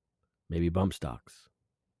 Maybe bump stocks.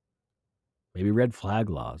 Maybe red flag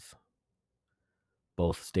laws.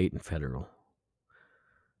 Both state and federal.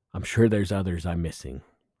 I'm sure there's others I'm missing.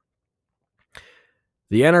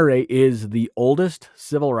 The NRA is the oldest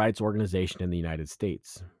civil rights organization in the United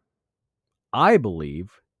States. I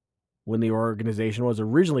believe when the organization was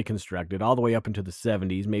originally constructed, all the way up into the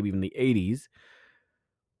 70s, maybe even the 80s,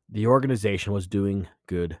 the organization was doing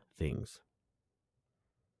good things.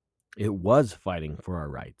 It was fighting for our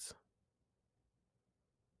rights.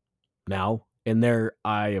 Now, in their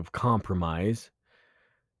eye of compromise,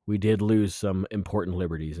 we did lose some important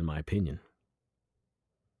liberties, in my opinion.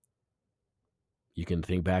 You can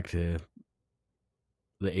think back to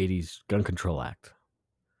the 80s Gun Control Act.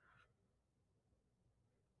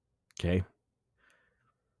 Okay?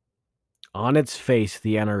 On its face,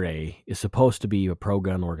 the NRA is supposed to be a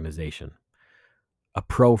pro-gun organization, a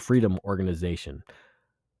pro-freedom organization.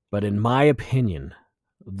 But in my opinion,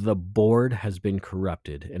 the board has been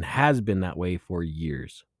corrupted and has been that way for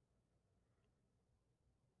years.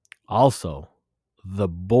 Also, the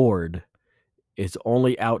board is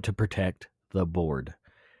only out to protect the board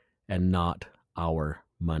and not our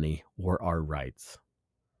money or our rights.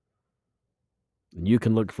 And you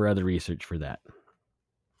can look for other research for that.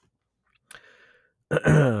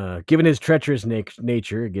 Given his treacherous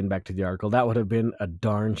nature, again, back to the article, that would have been a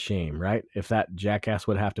darn shame, right? If that jackass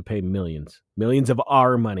would have to pay millions of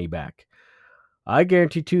our money back. I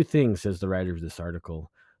guarantee two things, says the writer of this article.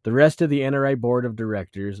 The rest of the NRA board of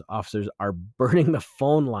directors, officers, are burning the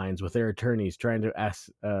phone lines with their attorneys, trying to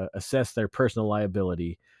assess their personal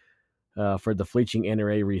liability for the fleeting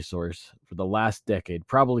NRA resource for the last decade,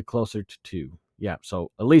 probably closer to 2. Yeah,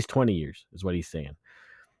 so at least 20 years is what he's saying.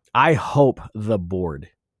 I hope the board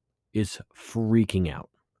is freaking out.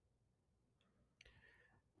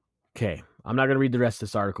 Okay, I'm not going to read the rest of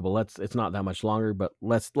this article, but it's not that much longer, but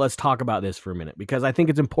let's talk about this for a minute, because I think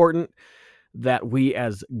it's important that we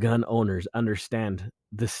as gun owners understand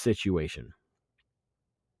this situation.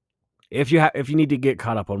 If you need to get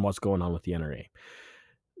caught up on what's going on with the NRA,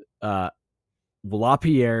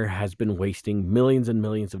 LaPierre has been wasting millions and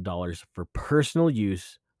millions of dollars for personal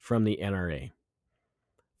use from the NRA.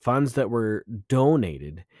 Funds that were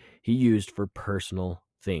donated, he used for personal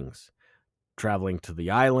things. Traveling to the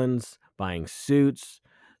islands, buying suits,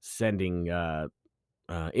 sending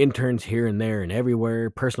interns here and there and everywhere,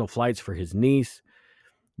 personal flights for his niece.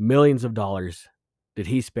 Millions of dollars did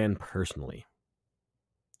he spend personally.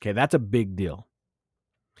 Okay, that's a big deal.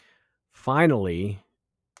 Finally,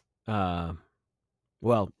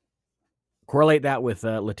 correlate that with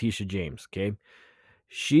Letitia James, okay?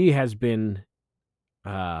 She has been...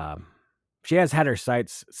 she has had her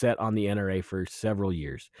sights set on the NRA for several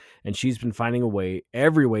years, and she's been finding a way,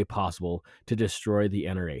 every way possible, to destroy the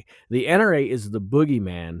NRA. The NRA is the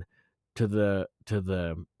boogeyman to the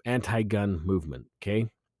anti-gun movement, okay?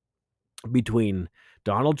 Between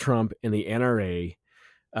Donald Trump and the NRA,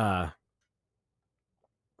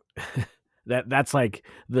 That's like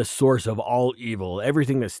the source of all evil,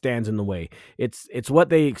 everything that stands in the way. It's what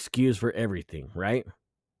they excuse for everything, right?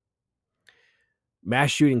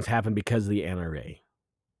 Mass shootings happen because of the NRA.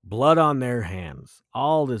 Blood on their hands.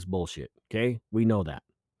 All this bullshit, okay? We know that.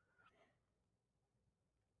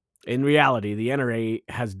 In reality, the NRA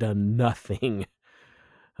has done nothing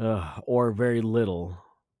or very little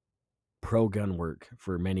pro-gun work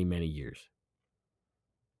for many, many years.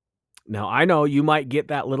 Now, I know you might get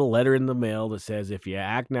that little letter in the mail that says, if you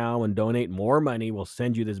act now and donate more money, we'll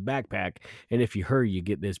send you this backpack. And if you hurry, you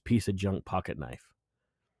get this piece of junk pocket knife.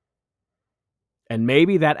 And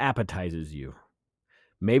maybe that appetizes you.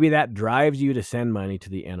 Maybe that drives you to send money to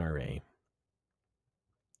the NRA.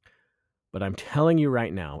 But I'm telling you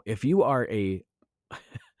right now, if you are a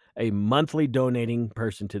monthly donating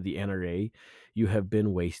person to the NRA, you have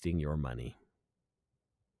been wasting your money.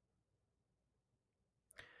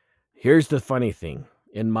 Here's the funny thing,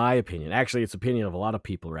 in my opinion. Actually, it's the opinion of a lot of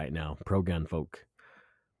people right now, pro-gun folk.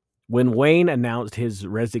 When Wayne announced his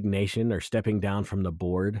resignation or stepping down from the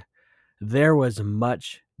board, there was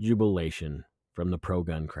much jubilation from the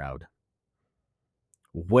pro-gun crowd.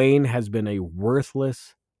 Wayne has been a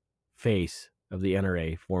worthless face of the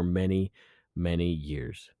NRA for many, many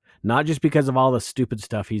years. Not just because of all the stupid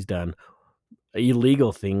stuff he's done,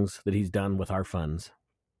 illegal things that he's done with our funds,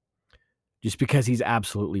 just because he's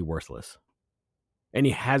absolutely worthless. And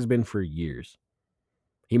he has been for years.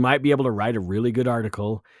 He might be able to write a really good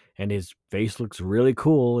article, and his face looks really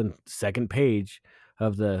cool in second page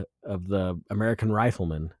of the American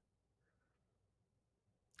Rifleman.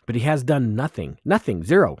 But he has done nothing. Nothing.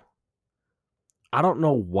 Zero. I don't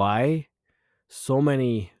know why so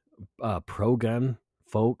many pro-gun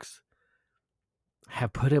folks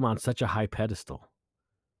have put him on such a high pedestal.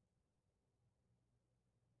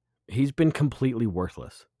 He's been completely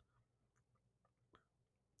worthless.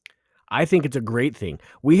 I think it's a great thing.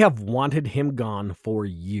 We have wanted him gone for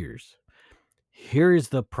years. Here's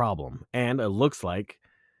the problem, and it looks like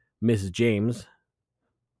Mrs. James,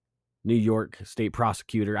 New York State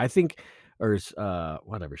Prosecutor, I think, or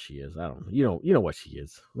whatever she is. I don't know. You know what she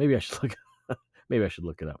is. Maybe I should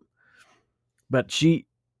look it up. But she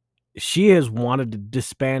has wanted to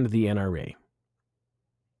disband the NRA.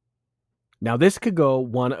 Now, this could go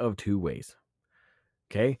one of two ways.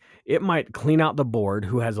 Okay? It might clean out the board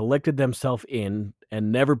who has elected themselves in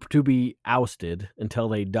and never to be ousted until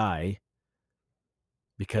they die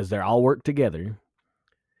because they're all work together.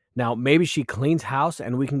 Now, maybe she cleans house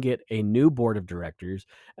and we can get a new board of directors,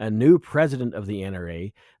 a new president of the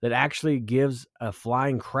NRA that actually gives a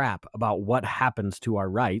flying crap about what happens to our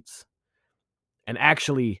rights and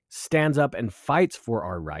actually stands up and fights for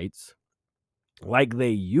our rights like they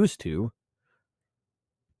used to.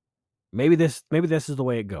 Maybe this is the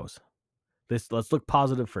way it goes. Let's look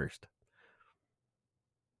positive first.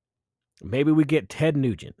 Maybe we get Ted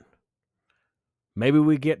Nugent. Maybe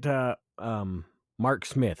we get Mark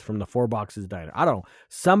Smith from the Four Boxes Diner. I don't know.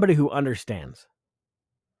 Somebody who understands.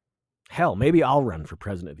 Hell, maybe I'll run for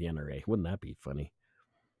president of the NRA. Wouldn't that be funny?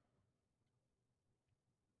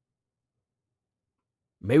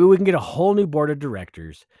 Maybe we can get a whole new board of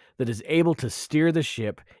directors that is able to steer the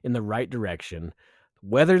ship in the right direction,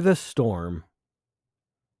 weather the storm,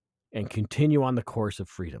 and continue on the course of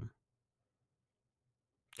freedom.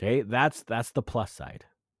 Okay, that's the plus side.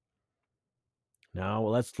 Now,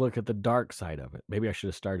 let's look at the dark side of it. Maybe I should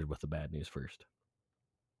have started with the bad news first.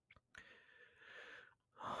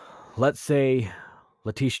 Let's say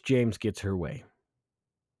Letitia James gets her way.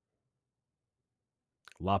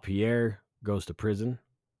 LaPierre goes to prison.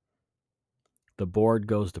 The board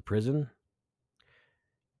goes to prison.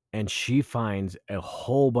 And she finds a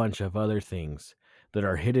whole bunch of other things that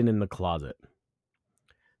are hidden in the closet.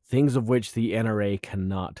 Things of which the NRA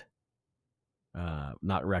cannot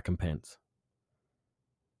not recompense.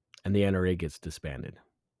 And the NRA gets disbanded.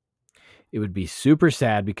 It would be super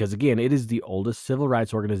sad because, again, it is the oldest civil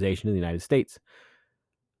rights organization in the United States,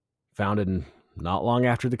 founded not long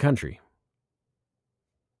after the country,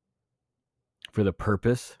 for the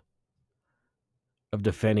purpose of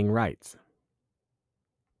defending rights.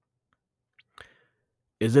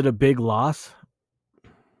 Is it a big loss?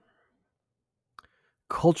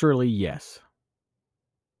 Culturally, yes.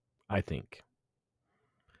 I think.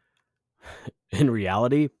 In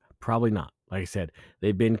reality, probably not. Like I said,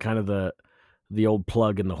 they've been kind of the old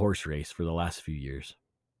plug in the horse race for the last few years.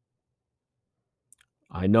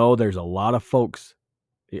 I know there's a lot of folks.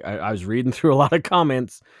 I was reading through a lot of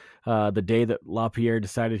comments the day that LaPierre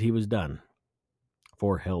decided he was done.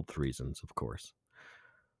 For health reasons, of course.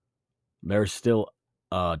 There's still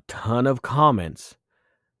a ton of comments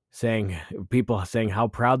saying people saying how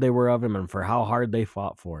proud they were of him and for how hard they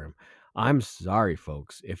fought for him. I'm sorry,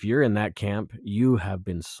 folks. If you're in that camp, you have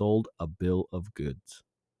been sold a bill of goods.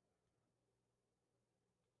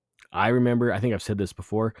 I remember, I think I've said this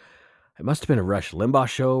before. It must have been a Rush Limbaugh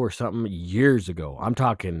show or something years ago. I'm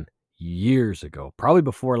talking years ago, probably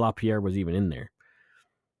before LaPierre was even in there.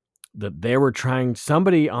 That they were trying,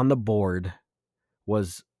 somebody on the board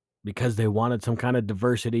was, because they wanted some kind of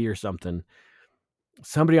diversity or something,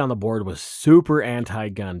 somebody on the board was super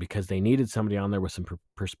anti-gun because they needed somebody on there with some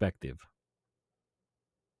perspective.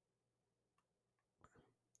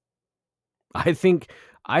 I think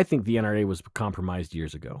the NRA was compromised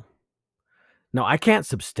years ago. Now, I can't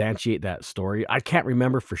substantiate that story. I can't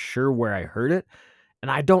remember for sure where I heard it, and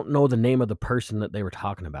I don't know the name of the person that they were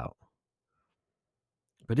talking about.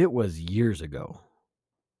 But it was years ago.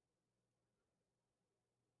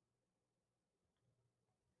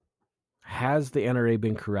 Has the NRA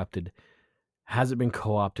been corrupted? Has it been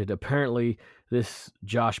co-opted? Apparently, this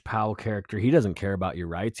Josh Powell character, he doesn't care about your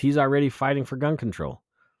rights. He's already fighting for gun control.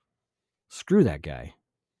 Screw that guy.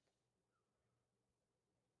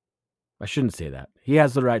 I shouldn't say that. He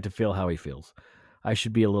has the right to feel how he feels. I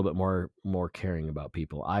should be a little bit more caring about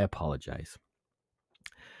people. I apologize.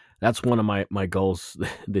 That's one of my goals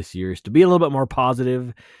this year, is to be a little bit more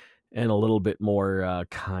positive and a little bit more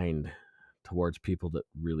kind towards people that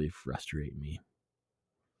really frustrate me.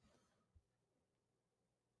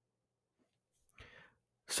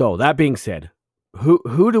 So that being said,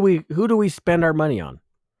 who do we spend our money on?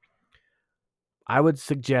 I would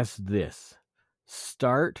suggest this.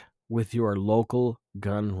 Start with your local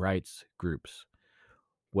gun rights groups.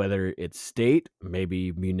 Whether it's state,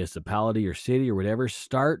 maybe municipality or city or whatever,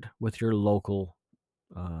 start with your local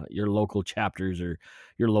chapters or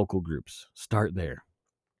your local groups. Start there.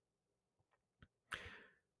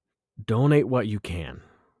 Donate what you can.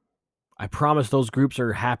 I promise those groups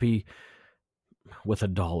are happy with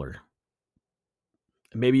 $1.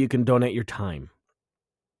 Maybe you can donate your time.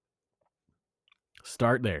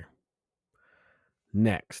 Start there.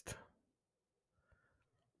 Next,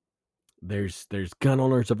 there's Gun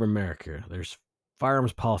Owners of America. There's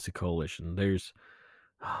Firearms Policy Coalition. There's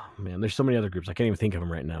so many other groups. I can't even think of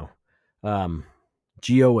them right now.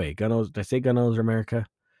 GOA, Gun Owners. Did I say Gun Owners of America?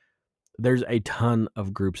 There's a ton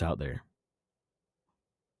of groups out there.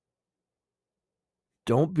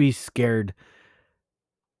 Don't be scared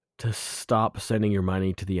to stop sending your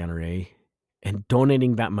money to the NRA and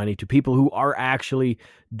donating that money to people who are actually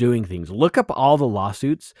doing things. Look up all the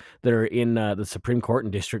lawsuits that are in the Supreme Court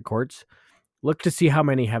and district courts. Look to see how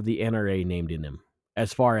many have the NRA named in them,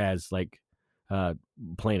 as far as like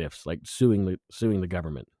plaintiffs, like suing the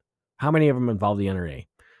government. How many of them involve the NRA?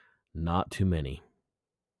 Not too many.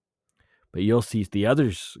 But you'll see the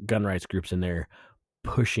others gun rights groups in there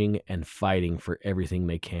pushing and fighting for everything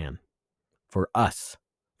they can. For us.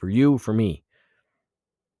 For you, for me.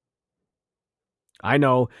 I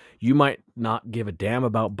know you might not give a damn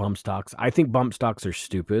about bump stocks. I think bump stocks are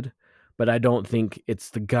stupid, but I don't think it's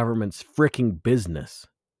the government's freaking business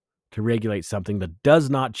to regulate something that does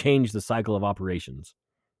not change the cycle of operations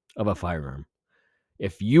of a firearm.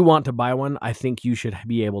 If you want to buy one, I think you should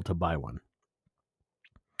be able to buy one.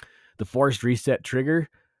 The forced reset trigger,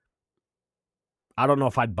 I don't know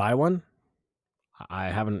if I'd buy one. I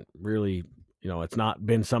haven't really, it's not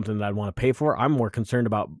been something that I'd want to pay for. I'm more concerned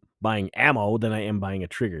about buying ammo than I am buying a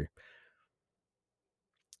trigger.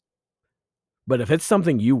 But if it's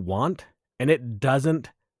something you want and it doesn't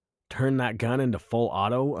turn that gun into full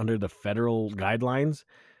auto under the federal guidelines,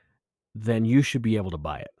 then you should be able to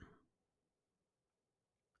buy it.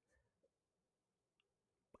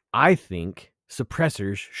 I think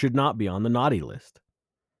suppressors should not be on the naughty list.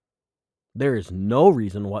 There is no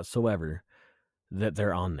reason whatsoever that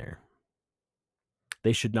they're on there.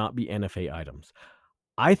 They should not be NFA items.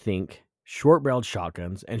 I think short-barreled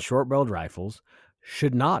shotguns and short-barreled rifles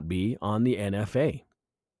should not be on the NFA.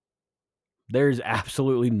 There's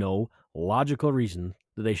absolutely no logical reason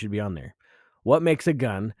that they should be on there. What makes a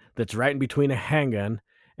gun that's right in between a handgun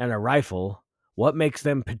and a rifle, what makes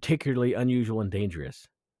them particularly unusual and dangerous?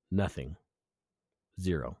 Nothing.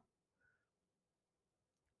 Zero.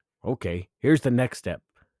 Okay, here's the next step.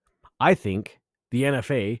 I think the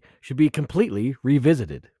NFA should be completely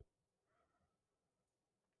revisited.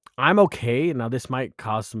 I'm okay. Now, this might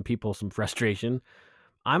cause some people some frustration.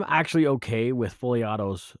 I'm actually okay with fully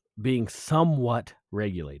autos being somewhat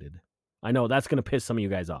regulated. I know that's going to piss some of you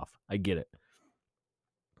guys off. I get it.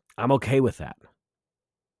 I'm okay with that.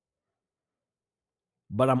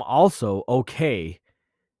 But I'm also okay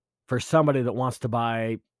for somebody that wants to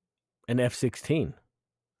buy an F-16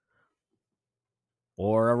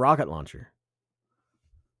 or a rocket launcher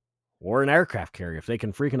or an aircraft carrier if they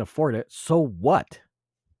can freaking afford it. So what?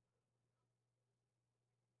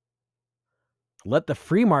 Let the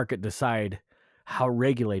free market decide how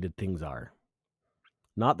regulated things are,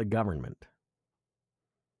 not the government.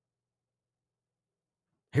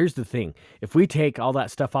 Here's the thing. If we take all that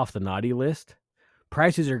stuff off the naughty list,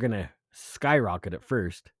 prices are going to skyrocket at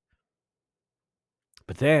first.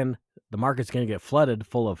 But then the market's going to get flooded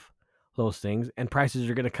full of those things and prices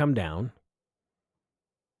are going to come down.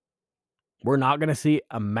 We're not going to see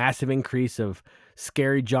a massive increase of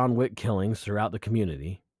scary John Wick killings throughout the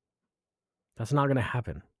community. That's not going to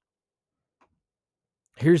happen.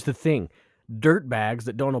 Here's the thing. Dirtbags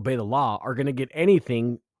that don't obey the law are going to get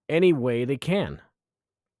anything any way they can.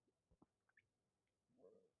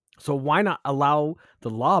 So why not allow the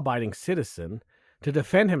law-abiding citizen to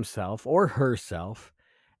defend himself or herself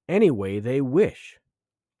any way they wish?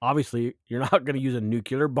 Obviously, you're not going to use a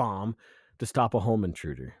nuclear bomb to stop a home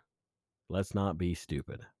intruder. Let's not be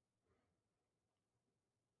stupid.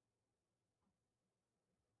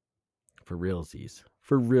 For realsies.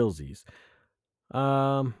 For realsies.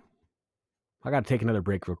 I got to take another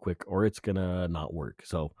break real quick or it's going to not work.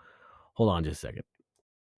 So hold on just a second.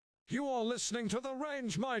 You are listening to the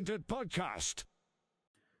Range Minded Podcast.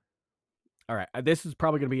 All right. This is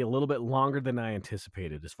probably going to be a little bit longer than I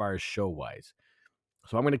anticipated as far as show-wise.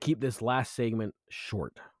 So I'm going to keep this last segment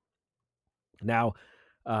short. Now,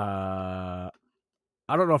 I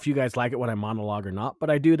don't know if you guys like it when I monologue or not, but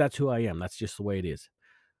I do. That's who I am. That's just the way it is.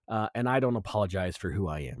 And I don't apologize for who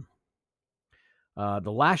I am.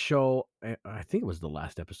 The last show, I think it was the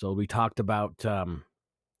last episode, we talked about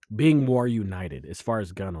being more united as far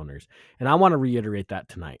as gun owners. And I want to reiterate that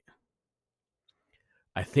tonight.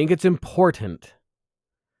 I think it's important,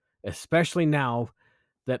 especially now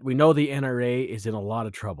that we know the NRA is in a lot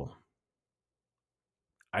of trouble.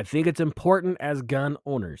 I think it's important as gun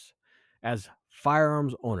owners, as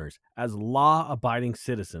firearms owners, as law-abiding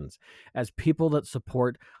citizens, as people that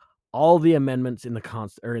support all the amendments in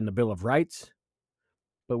the Bill of Rights,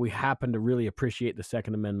 but we happen to really appreciate the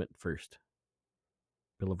Second Amendment first.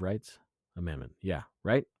 Bill of Rights? Amendment. Yeah,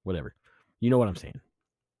 right? Whatever. You know what I'm saying.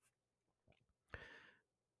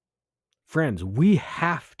 Friends, we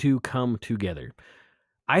have to come together.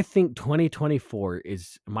 I think 2024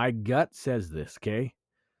 is, my gut says this, okay?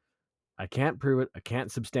 I can't prove it. I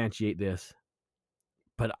can't substantiate this.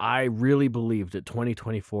 But I really believe that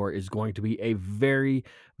 2024 is going to be a very,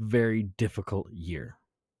 very difficult year.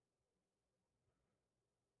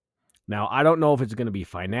 Now, I don't know if it's going to be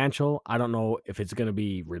financial. I don't know if it's going to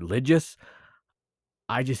be religious.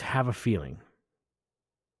 I just have a feeling.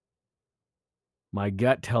 My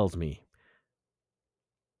gut tells me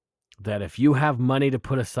that if you have money to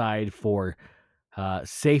put aside for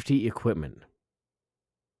safety equipment,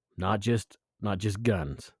 not just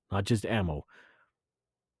guns, not just ammo,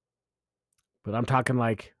 but I'm talking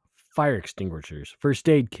like fire extinguishers, first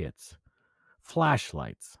aid kits,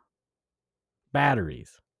 flashlights,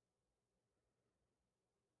 batteries,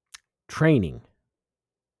 training.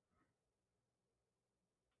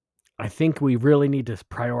 I think we really need to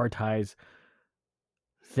prioritize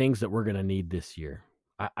things that we're going to need this year.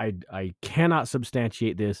 I cannot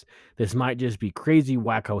substantiate this. This might just be crazy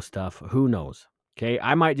wacko stuff. Who knows? Okay,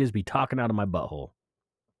 I might just be talking out of my butthole.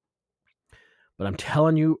 But I'm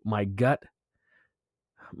telling you, my gut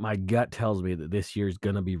tells me that this year is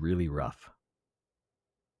going to be really rough.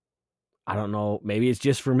 I don't know. Maybe it's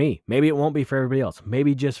just for me. Maybe it won't be for everybody else.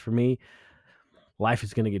 Maybe just for me, life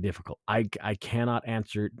is going to get difficult. I cannot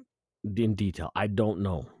answer in detail. I don't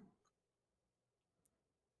know.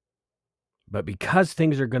 But because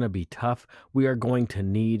things are going to be tough, we are going to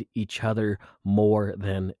need each other more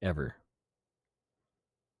than ever.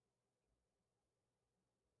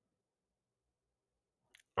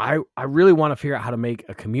 I really want to figure out how to make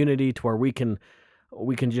a community to where we can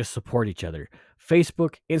just support each other.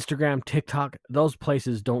 Facebook, Instagram, TikTok, those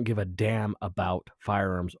places don't give a damn about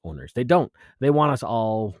firearms owners. They don't. They want us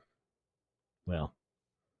all, well,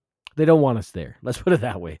 they don't want us there. Let's put it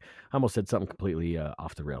that way. I almost said something completely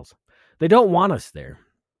off the rails. They don't want us there.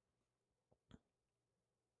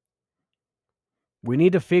 We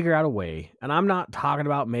need to figure out a way, and I'm not talking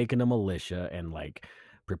about making a militia and like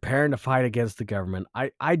preparing to fight against the government.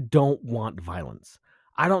 I don't want violence.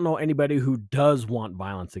 I don't know anybody who does want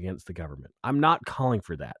violence against the government. I'm not calling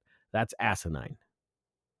for that. That's asinine.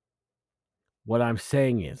 What I'm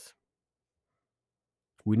saying is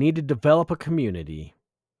we need to develop a community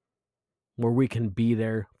where we can be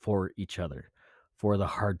there for each other, for the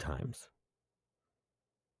hard times,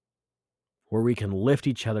 where we can lift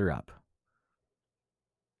each other up,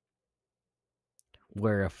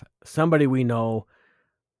 where if somebody we know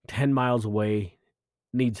 10 miles away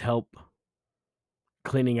needs help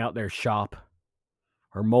cleaning out their shop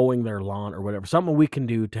or mowing their lawn or whatever, something we can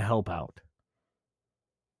do to help out.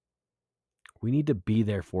 We need to be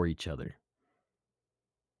there for each other.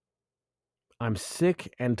 I'm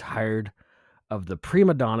sick and tired of the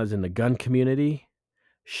prima donnas in the gun community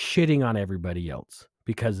shitting on everybody else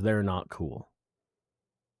because they're not cool.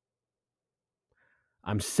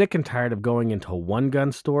 I'm sick and tired of going into one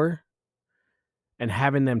gun store and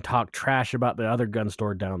having them talk trash about the other gun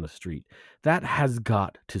store down the street. That has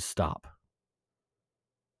got to stop.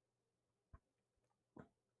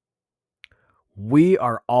 We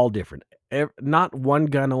are all different. Not one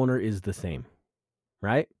gun owner is the same,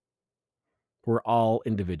 right? We're all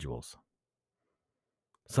individuals.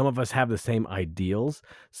 Some of us have the same ideals,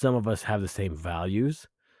 some of us have the same values,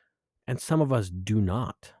 and some of us do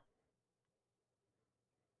not.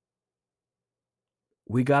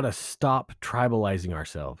 We got to stop tribalizing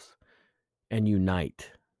ourselves and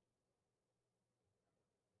unite.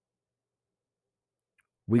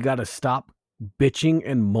 We got to stop bitching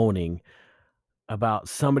and moaning about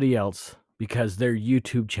somebody else because their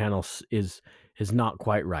YouTube channel is not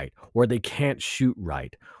quite right, or they can't shoot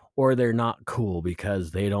right, or they're not cool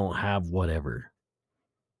because they don't have whatever.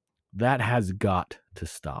 That has got to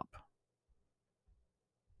stop.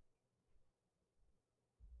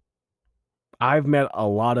 I've met a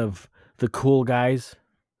lot of the cool guys,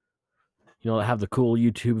 that have the cool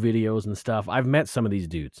YouTube videos and stuff. I've met some of these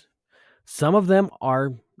dudes. Some of them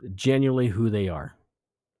are genuinely who they are.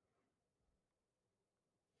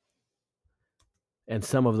 And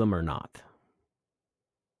some of them are not.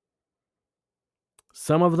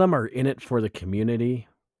 Some of them are in it for the community,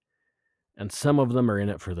 and some of them are in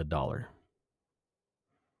it for the dollar.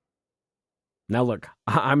 Now look,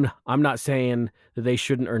 I'm not saying that they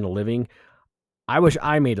shouldn't earn a living. I wish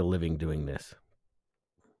I made a living doing this.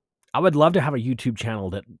 I would love to have a YouTube channel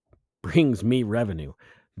that brings me revenue.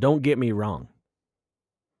 Don't get me wrong.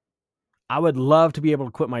 I would love to be able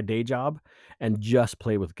to quit my day job and just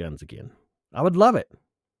play with guns again. I would love it.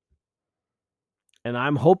 And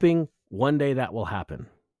I'm hoping one day that will happen.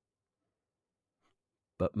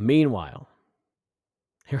 But meanwhile,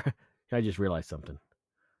 here I just realized something.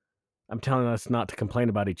 I'm telling us not to complain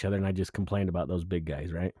about each other, and I just complained about those big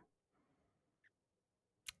guys, right?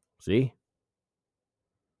 See?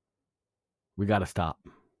 We got to stop.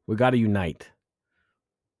 We got to unite.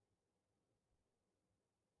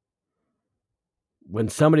 When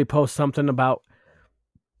somebody posts something about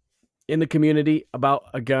in the community about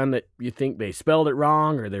a gun that you think they spelled it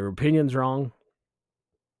wrong or their opinion's wrong,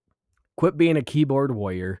 quit being a keyboard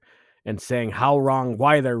warrior and saying how wrong,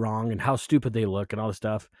 why they're wrong, and how stupid they look and all this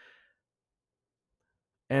stuff.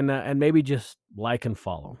 And maybe just like and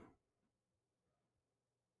follow.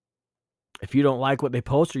 If you don't like what they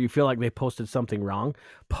post or you feel like they posted something wrong,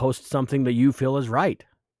 post something that you feel is right.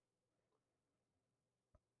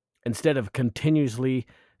 Instead of continuously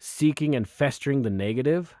seeking and festering the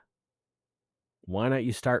negative, why not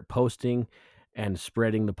you start posting and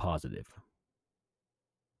spreading the positive?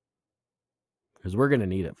 Because we're going to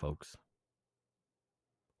need it, folks.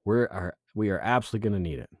 We are absolutely going to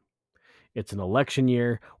need it. It's an election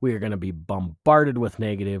year. We are going to be bombarded with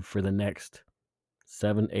negative for the next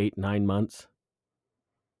 7, 8, 9 months.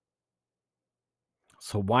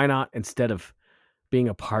 So why not, instead of being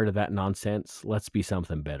a part of that nonsense, let's be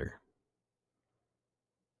something better.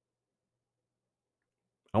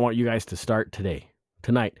 I want you guys to start today,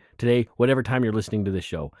 tonight, today, whatever time you're listening to this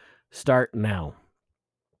show. Start now.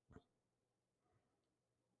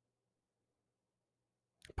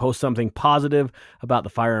 Post something positive about the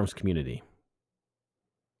firearms community.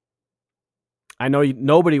 I know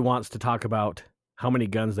nobody wants to talk about how many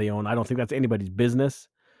guns they own. I don't think that's anybody's business.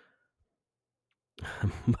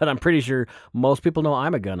 But I'm pretty sure most people know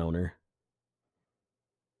I'm a gun owner.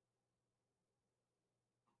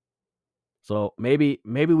 So maybe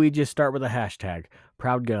we just start with a hashtag,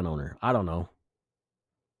 proud gun owner. I don't know.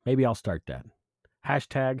 Maybe I'll start that.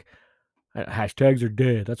 Hashtags are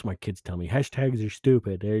dead. That's what my kids tell me. Hashtags are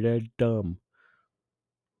stupid. They're dumb.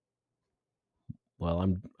 Well,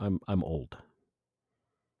 I'm old.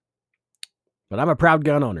 But I'm a proud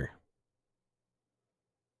gun owner.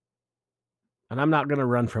 And I'm not going to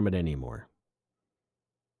run from it anymore.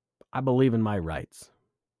 I believe in my rights.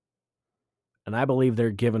 And I believe they're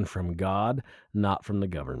given from God, not from the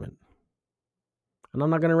government. And I'm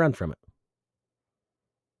not going to run from it.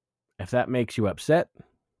 If that makes you upset,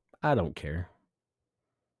 I don't care.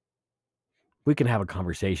 We can have a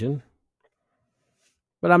conversation.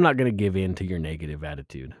 But I'm not going to give in to your negative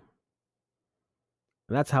attitude.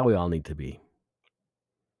 And that's how we all need to be.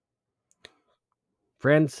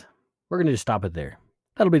 Friends, we're going to just stop it there.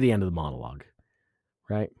 That'll be the end of the monologue,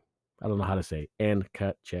 right? I don't know how to say end,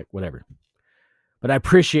 cut, check, whatever. But I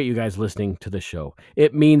appreciate you guys listening to the show.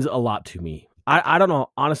 It means a lot to me. I don't know.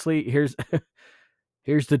 Honestly, here's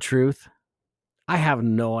the truth. I have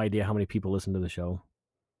no idea how many people listen to the show.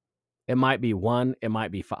 It might be 1, it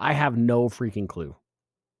might be 5. I have no freaking clue.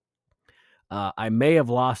 I may have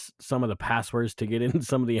lost some of the passwords to get in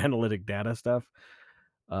some of the analytic data stuff.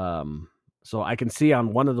 So I can see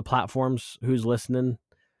on one of the platforms who's listening,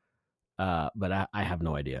 but I have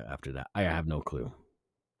no idea after that. I have no clue.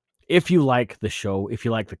 If you like the show, if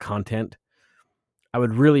you like the content, I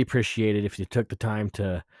would really appreciate it if you took the time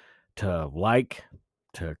to like,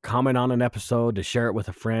 to comment on an episode, to share it with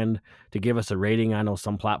a friend, to give us a rating. I know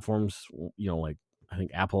some platforms, like I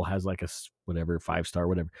think Apple has like a 5-star,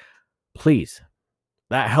 whatever. Please,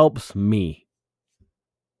 that helps me.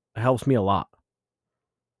 It helps me a lot.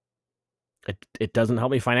 It doesn't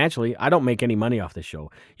help me financially. I don't make any money off this show.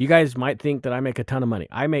 You guys might think that I make a ton of money.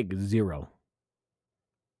 I make zero.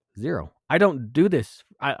 I don't do this.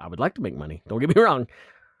 I would like to make money. Don't get me wrong.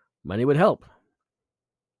 Money would help.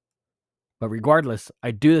 But regardless, I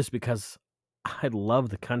do this because I love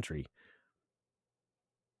the country.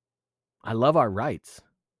 I love our rights.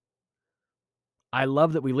 I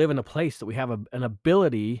love that we live in a place that we have an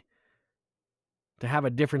ability to have a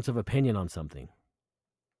difference of opinion on something.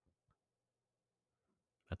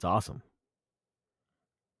 That's awesome.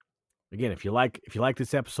 Again, if you like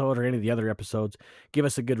this episode or any of the other episodes, give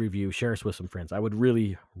us a good review. Share us with some friends. I would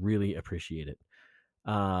really, really appreciate it.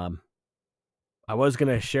 I was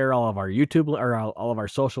going to share all of our YouTube or all of our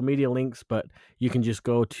social media links, but you can just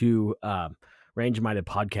go to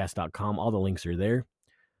rangemindedpodcast.com. All the links are there.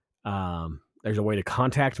 There's a way to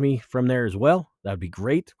contact me from there as well. That'd be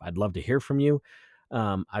great. I'd love to hear from you.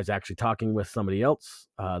 I was actually talking with somebody else.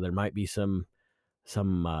 There might be some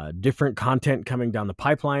different content coming down the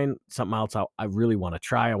pipeline. Something else I really want to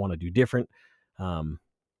try. I want to do different.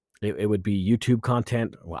 It would be YouTube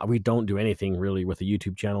content. Well, we don't do anything really with a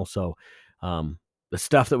YouTube channel. So the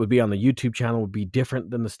stuff that would be on the YouTube channel would be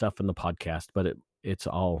different than the stuff in the podcast, but it's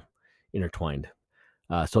all intertwined.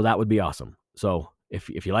 So that would be awesome. So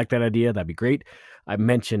if you like that idea, that'd be great. I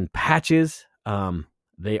mentioned patches.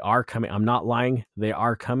 They are coming. I'm not lying. They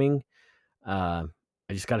are coming.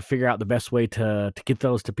 I just got to figure out the best way to get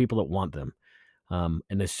those to people that want them.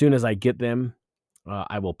 And as soon as I get them,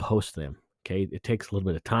 I will post them. Okay. It takes a little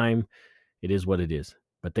bit of time. It is what it is,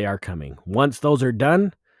 but they are coming. Once those are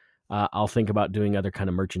done, I'll think about doing other kind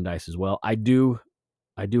of merchandise as well. I do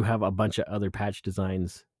have a bunch of other patch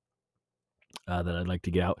designs that I'd like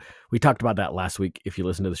to get out. We talked about that last week. If you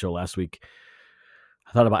listened to the show last week,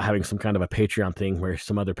 I thought about having some kind of a Patreon thing where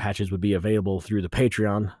some other patches would be available through the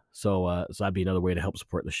Patreon. So that'd be another way to help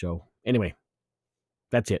support the show. Anyway,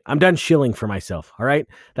 that's it. I'm done shilling for myself. All right.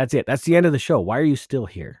 That's it. That's the end of the show. Why are you still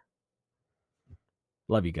here?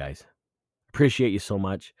 Love you guys. Appreciate you so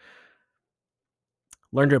much.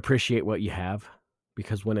 Learn to appreciate what you have,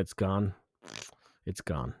 because when it's gone, it's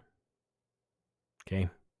gone. Okay.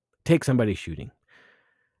 Take somebody shooting.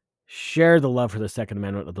 Share the love for the Second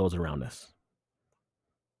Amendment with those around us,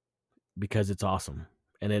 because it's awesome.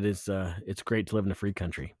 And it's great to live in a free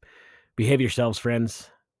country. Behave yourselves,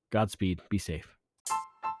 friends. Godspeed. Be safe.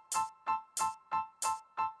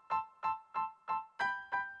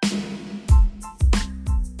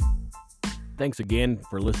 Thanks again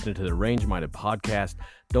for listening to the Range Minded Podcast.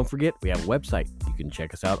 Don't forget, we have a website. You can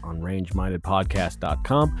check us out on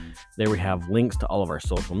rangemindedpodcast.com. There we have links to all of our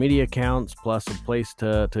social media accounts, plus a place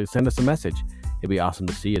to send us a message. It'd be awesome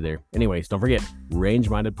to see you there. Anyways, don't forget,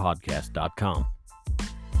 rangemindedpodcast.com.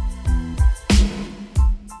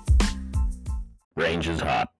 Range is hot.